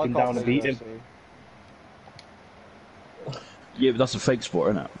 Just take him down and beat him. Yeah, but that's a fake sport,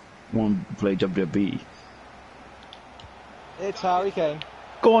 isn't it? One play WWE. It's Harry Kane.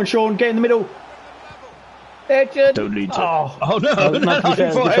 Go on, Sean, get in the middle. Edged. Don't need to. Oh, Oh no! oh, no, to be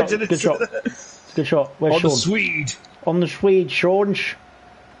fair, I good shot. did it. Good shot. Good shot. Where's On Sean? the Swede. On the Swede, Sean.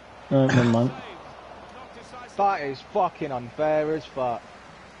 Never mind. That is fucking unfair as fuck.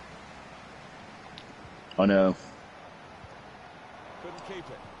 I know.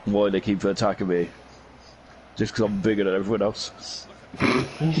 Why they keep attacking me? Just because I'm bigger than everyone else.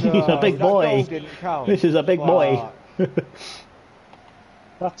 He's a big boy. This is a big boy.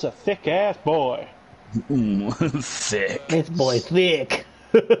 That's a thick ass boy. Thick. This boy's thick.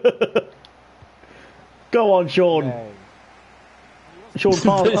 Go on, Sean. Hey. Sean,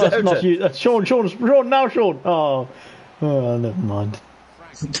 pass. That's not you. That's Sean. Sean. Now, Sean. Oh, never mind.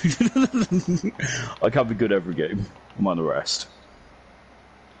 I can't be good every game. I'm on the rest.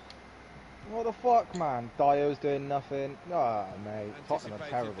 What the fuck, man? Dio's doing nothing. Oh, mate. Tottenham are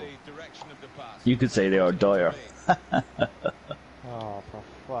terrible. You could say they are dire. Oh, for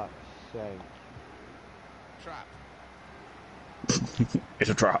fuck's sake. It's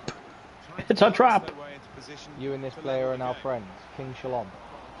a trap. It's a trap. You and this player are now friends. King Shalom.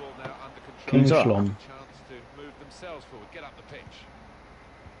 King Who's that? Shlom.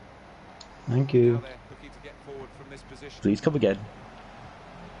 Thank you. Please come again.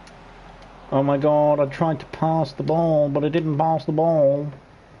 Oh my god, I tried to pass the ball, but I didn't pass the ball.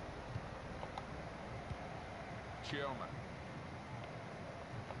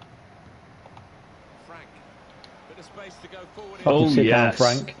 Oh, Sit yes. down,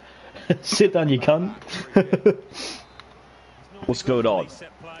 Frank. Sit down, you cunt. What's going on?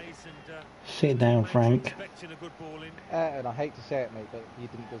 Sit down, Frank. And I hate to say it, mate, but you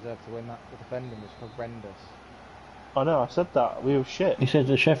didn't deserve to win that. The defending was horrendous. I know, I said that. We were shit. He said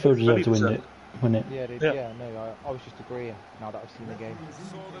that Sheffield deserved to win it. Yeah, no, I was just agreeing now that I've seen the game.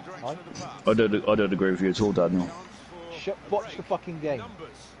 Right? I don't agree with you at all, Daniel. Watch the fucking game. I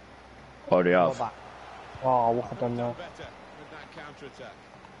already Not have. that. Oh, what have I done now?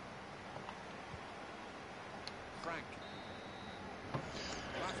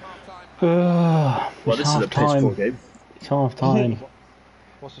 Well, this is a piss poor game. It's half time.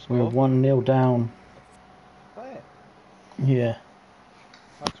 What's the We're score? 1-0 down. That it? Yeah.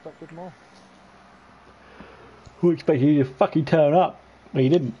 I expected more. Who expected you to fucking turn up? Well, you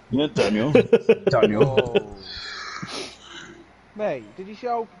didn't. Yeah, Daniel. Daniel. Oh. Mate, did you see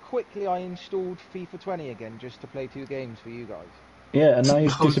how quickly I installed FIFA 20 again just to play 2 games for you guys? Yeah, and now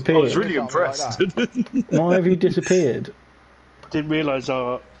you've I was disappeared. really impressed. Why have you disappeared? Didn't realise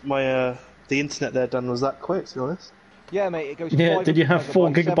the internet there done was that quick, to be honest. Yeah, mate, it goes. Yeah, did you have 4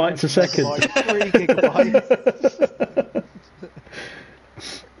 gigabytes a second? 3 gigabytes.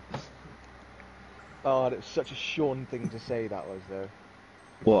 Oh, it was such a Sean thing to say, that was, though.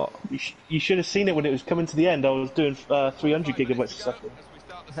 What? You should have seen it when it was coming to the end. I was doing 300 gigabytes a second.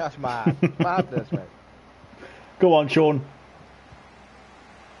 That's mad. Madness, mate. Go on, Sean.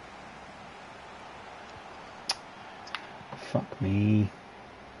 Fuck me.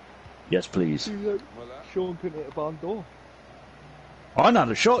 Yes, please. Sean couldn't hit a barn door. I haven't had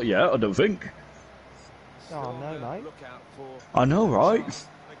a shot yet, I don't think. Oh, no, mate. I know, right?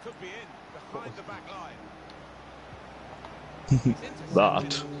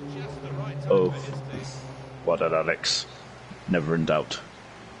 That. Oh. What an Alex. Never in doubt.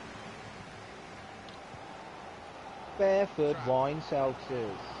 Barefoot wine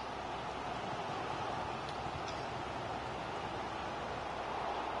seltzers.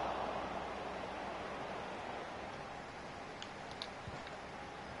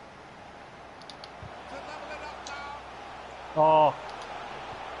 Oh,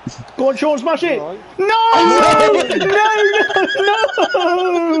 Go on, Sean, smash it! Right. No!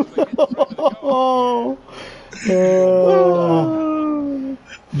 No! Oh.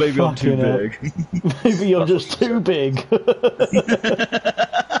 Maybe I'm too Fucking hell. big. Maybe you're just too big.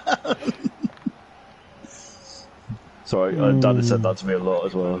 Sorry, Dad has said that to me a lot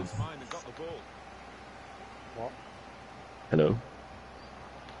as well. What? Hello.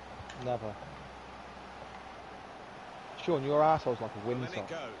 Never. Sean, your asshole's like a windsock.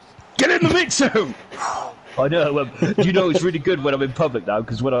 Get in the mix zone! I know. You know it's really good when I'm in public now,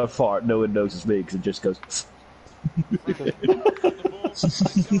 because when I fart, no one knows it's me, because it just goes...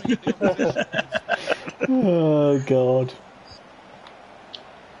 Oh, God.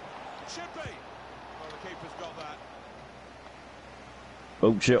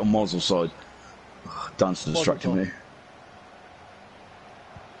 Oh, shit, on Mozzel's side. Dan's distracting me.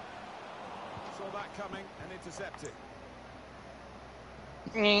 Saw that coming and intercepted.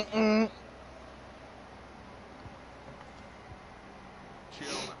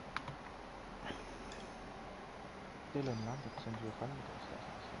 Dylan Lambert sends you a friend request.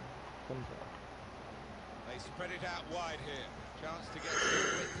 They spread it out wide here. Chance to get some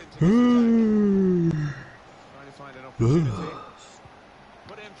width into this attack. Trying to find an opportunity.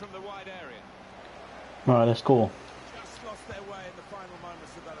 Put in from the wide area. Right, let's go. Just lost their way in the final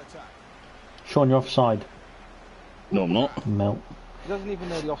moments of that attack. Sean, you're offside. No, I'm not. Melt. He doesn't even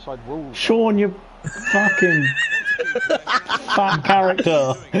know the offside rules. Sean, you fucking fat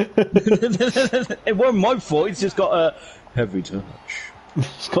character. It wasn't my fault, it's just got a heavy touch.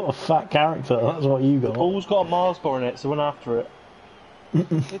 It's got a fat character, that's what you got. Ball's got a Mars bar in it, so run after it.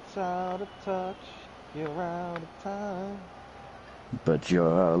 It's out of touch. You're out of time. But you're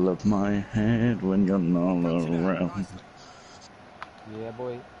out of my head when you're not around. Yeah,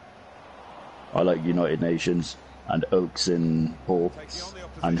 boy. I like United Nations and Oaks in Paul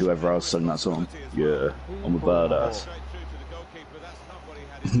and whoever else sang that song. Yeah, I'm a badass.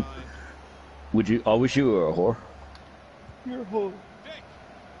 Would you? I wish you were a whore. You're a whore.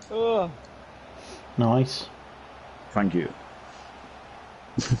 Ugh. Nice. Thank you.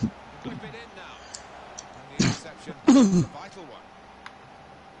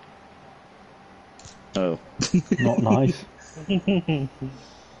 Oh. Not nice.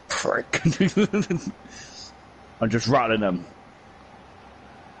 Frick. I'm just rattling them.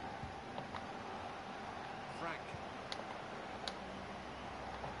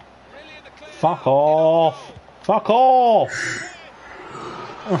 Fuck off! Fuck off!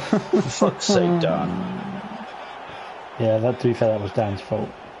 For fuck's sake, Dan. Yeah, that, to be fair, that was Dan's fault.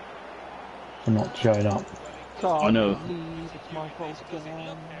 For not showing up. I know. It's my fault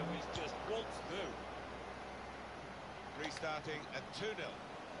again. Restarting at 2-0.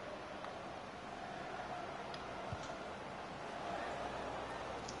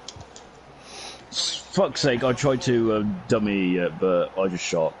 Fuck's sake, I tried to dummy it, but I just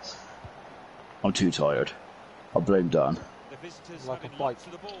shot. I'm too tired. I'll blame Dan. Like a bike.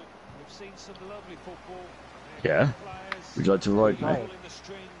 Yeah? Would you like to ride me?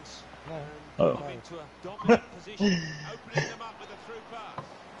 No. Oh.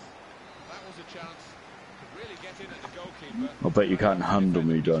 I bet you can't handle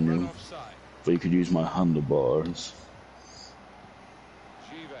me, Daniel. But you could use my handlebars.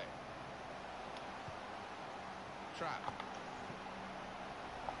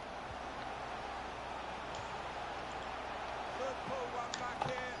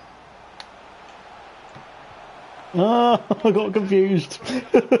 Ah, I got confused.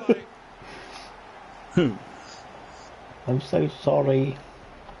 I'm so sorry.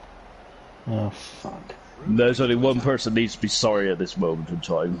 Oh, fuck. There's only one person needs to be sorry at this moment in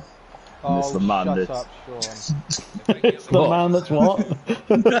time. And it's the man shut that's... up, Sean. It's the man that's what?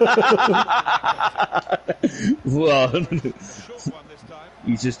 Well,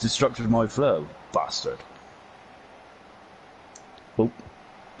 he's just disrupted my flow, bastard. Oh,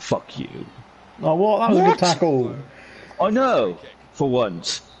 fuck you. Oh, what? That was a good tackle. I know, for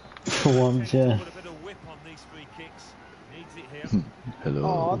once. For once, yeah. Hello.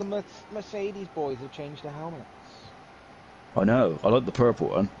 Oh, the Mercedes boys have changed their helmets. I know, I like the purple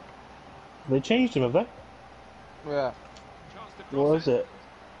one. They changed them, have they? Yeah. What is it?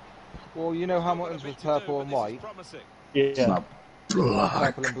 Well, you know Hamilton's was purple and white. It's Yeah. not black.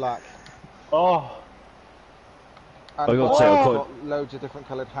 Purple and black. Oh, And I gotta say, I got loads of different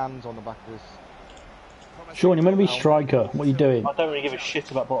coloured hands on the back of his. Sean, you're meant to be striker. What are you doing? I don't really give a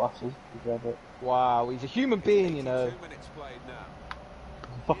shit about Bottas. Wow, he's a human being, you know.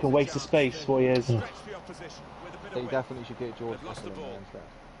 Fucking waste of space, what he is. So you definitely should get George Russell in there instead.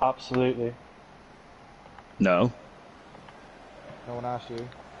 Absolutely. No. No one asked you.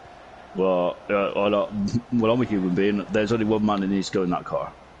 Well, I'm a human being. There's only one man that needs to go in that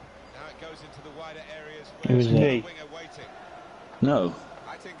car. Now it goes into the wider areas. Who is it? Me. No.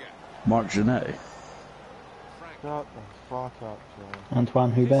 Mark Genet. Shut the fuck up, Sean.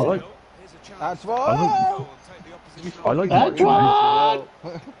 Antoine Hubert. That's what. I like Antoine! Oh,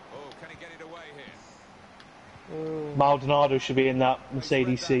 can he get it away here? Maldonado should be in that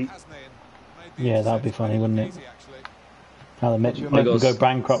Mercedes seat. Yeah, that'd be funny, wouldn't it? How they make them go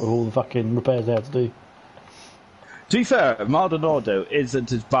bankrupt with all the fucking repairs they have to do. To be fair, Maldonado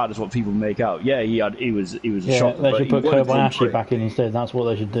isn't as bad as what people make out. Yeah, he was a Yeah, shock. they should put Kobayashi back in instead. That's what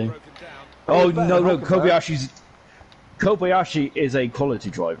they should do. Oh no, Kobayashi is a quality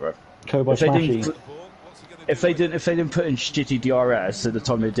driver. Kobayashi. If they didn't put in shitty DRS at the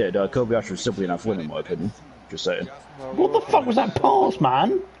time they did, Kobayashi would still be enough win in my opinion. Just saying. What the fuck was that pass,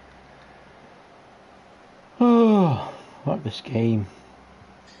 man? Oh, fuck this game.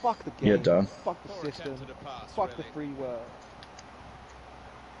 Fuck the game. Yeah, Dan. Fuck the system. Fuck the free world.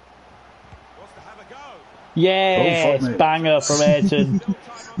 Yes, banger from Ayrton.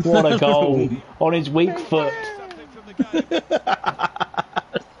 What a goal on his weak foot.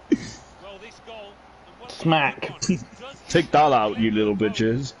 Smack. Take that out, you little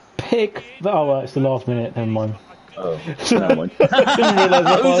bitches. Pick. Oh, well, it's the last minute. Never mind. Oh, never mind. I didn't realise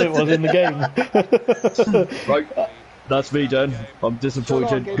how far it was in the game. Right, that's me done. I'm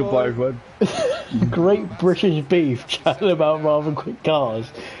disappointed. Goodbye, everyone. Great British beef chatting about rather quick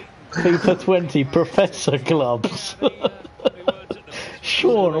cars. FIFA 20 Professor Clubs.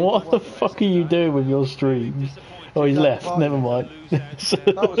 Sean, what the fuck are you doing with your streams? Oh, he's left. Never mind.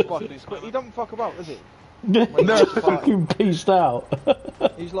 That was fucking quick. He don't fuck about, does he? No, fucking peaced out.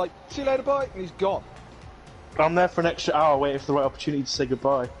 He's like, see you later, bye, and he's gone. I'm there for an extra hour waiting for the right opportunity to say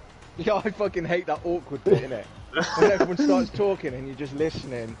goodbye. Yeah, I fucking hate that awkward bit, innit? When everyone starts talking and you're just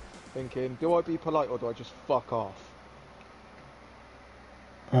listening, thinking, do I be polite or do I just fuck off?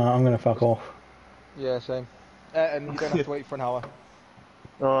 I'm gonna fuck off. Yeah, same. And you don't have to wait for an hour.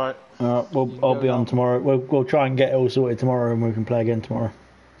 Alright. Well, I'll be on tomorrow. We'll try and get it all sorted tomorrow and we can play again tomorrow.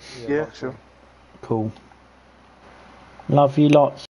 Yeah, sure. Cool. Love you lots.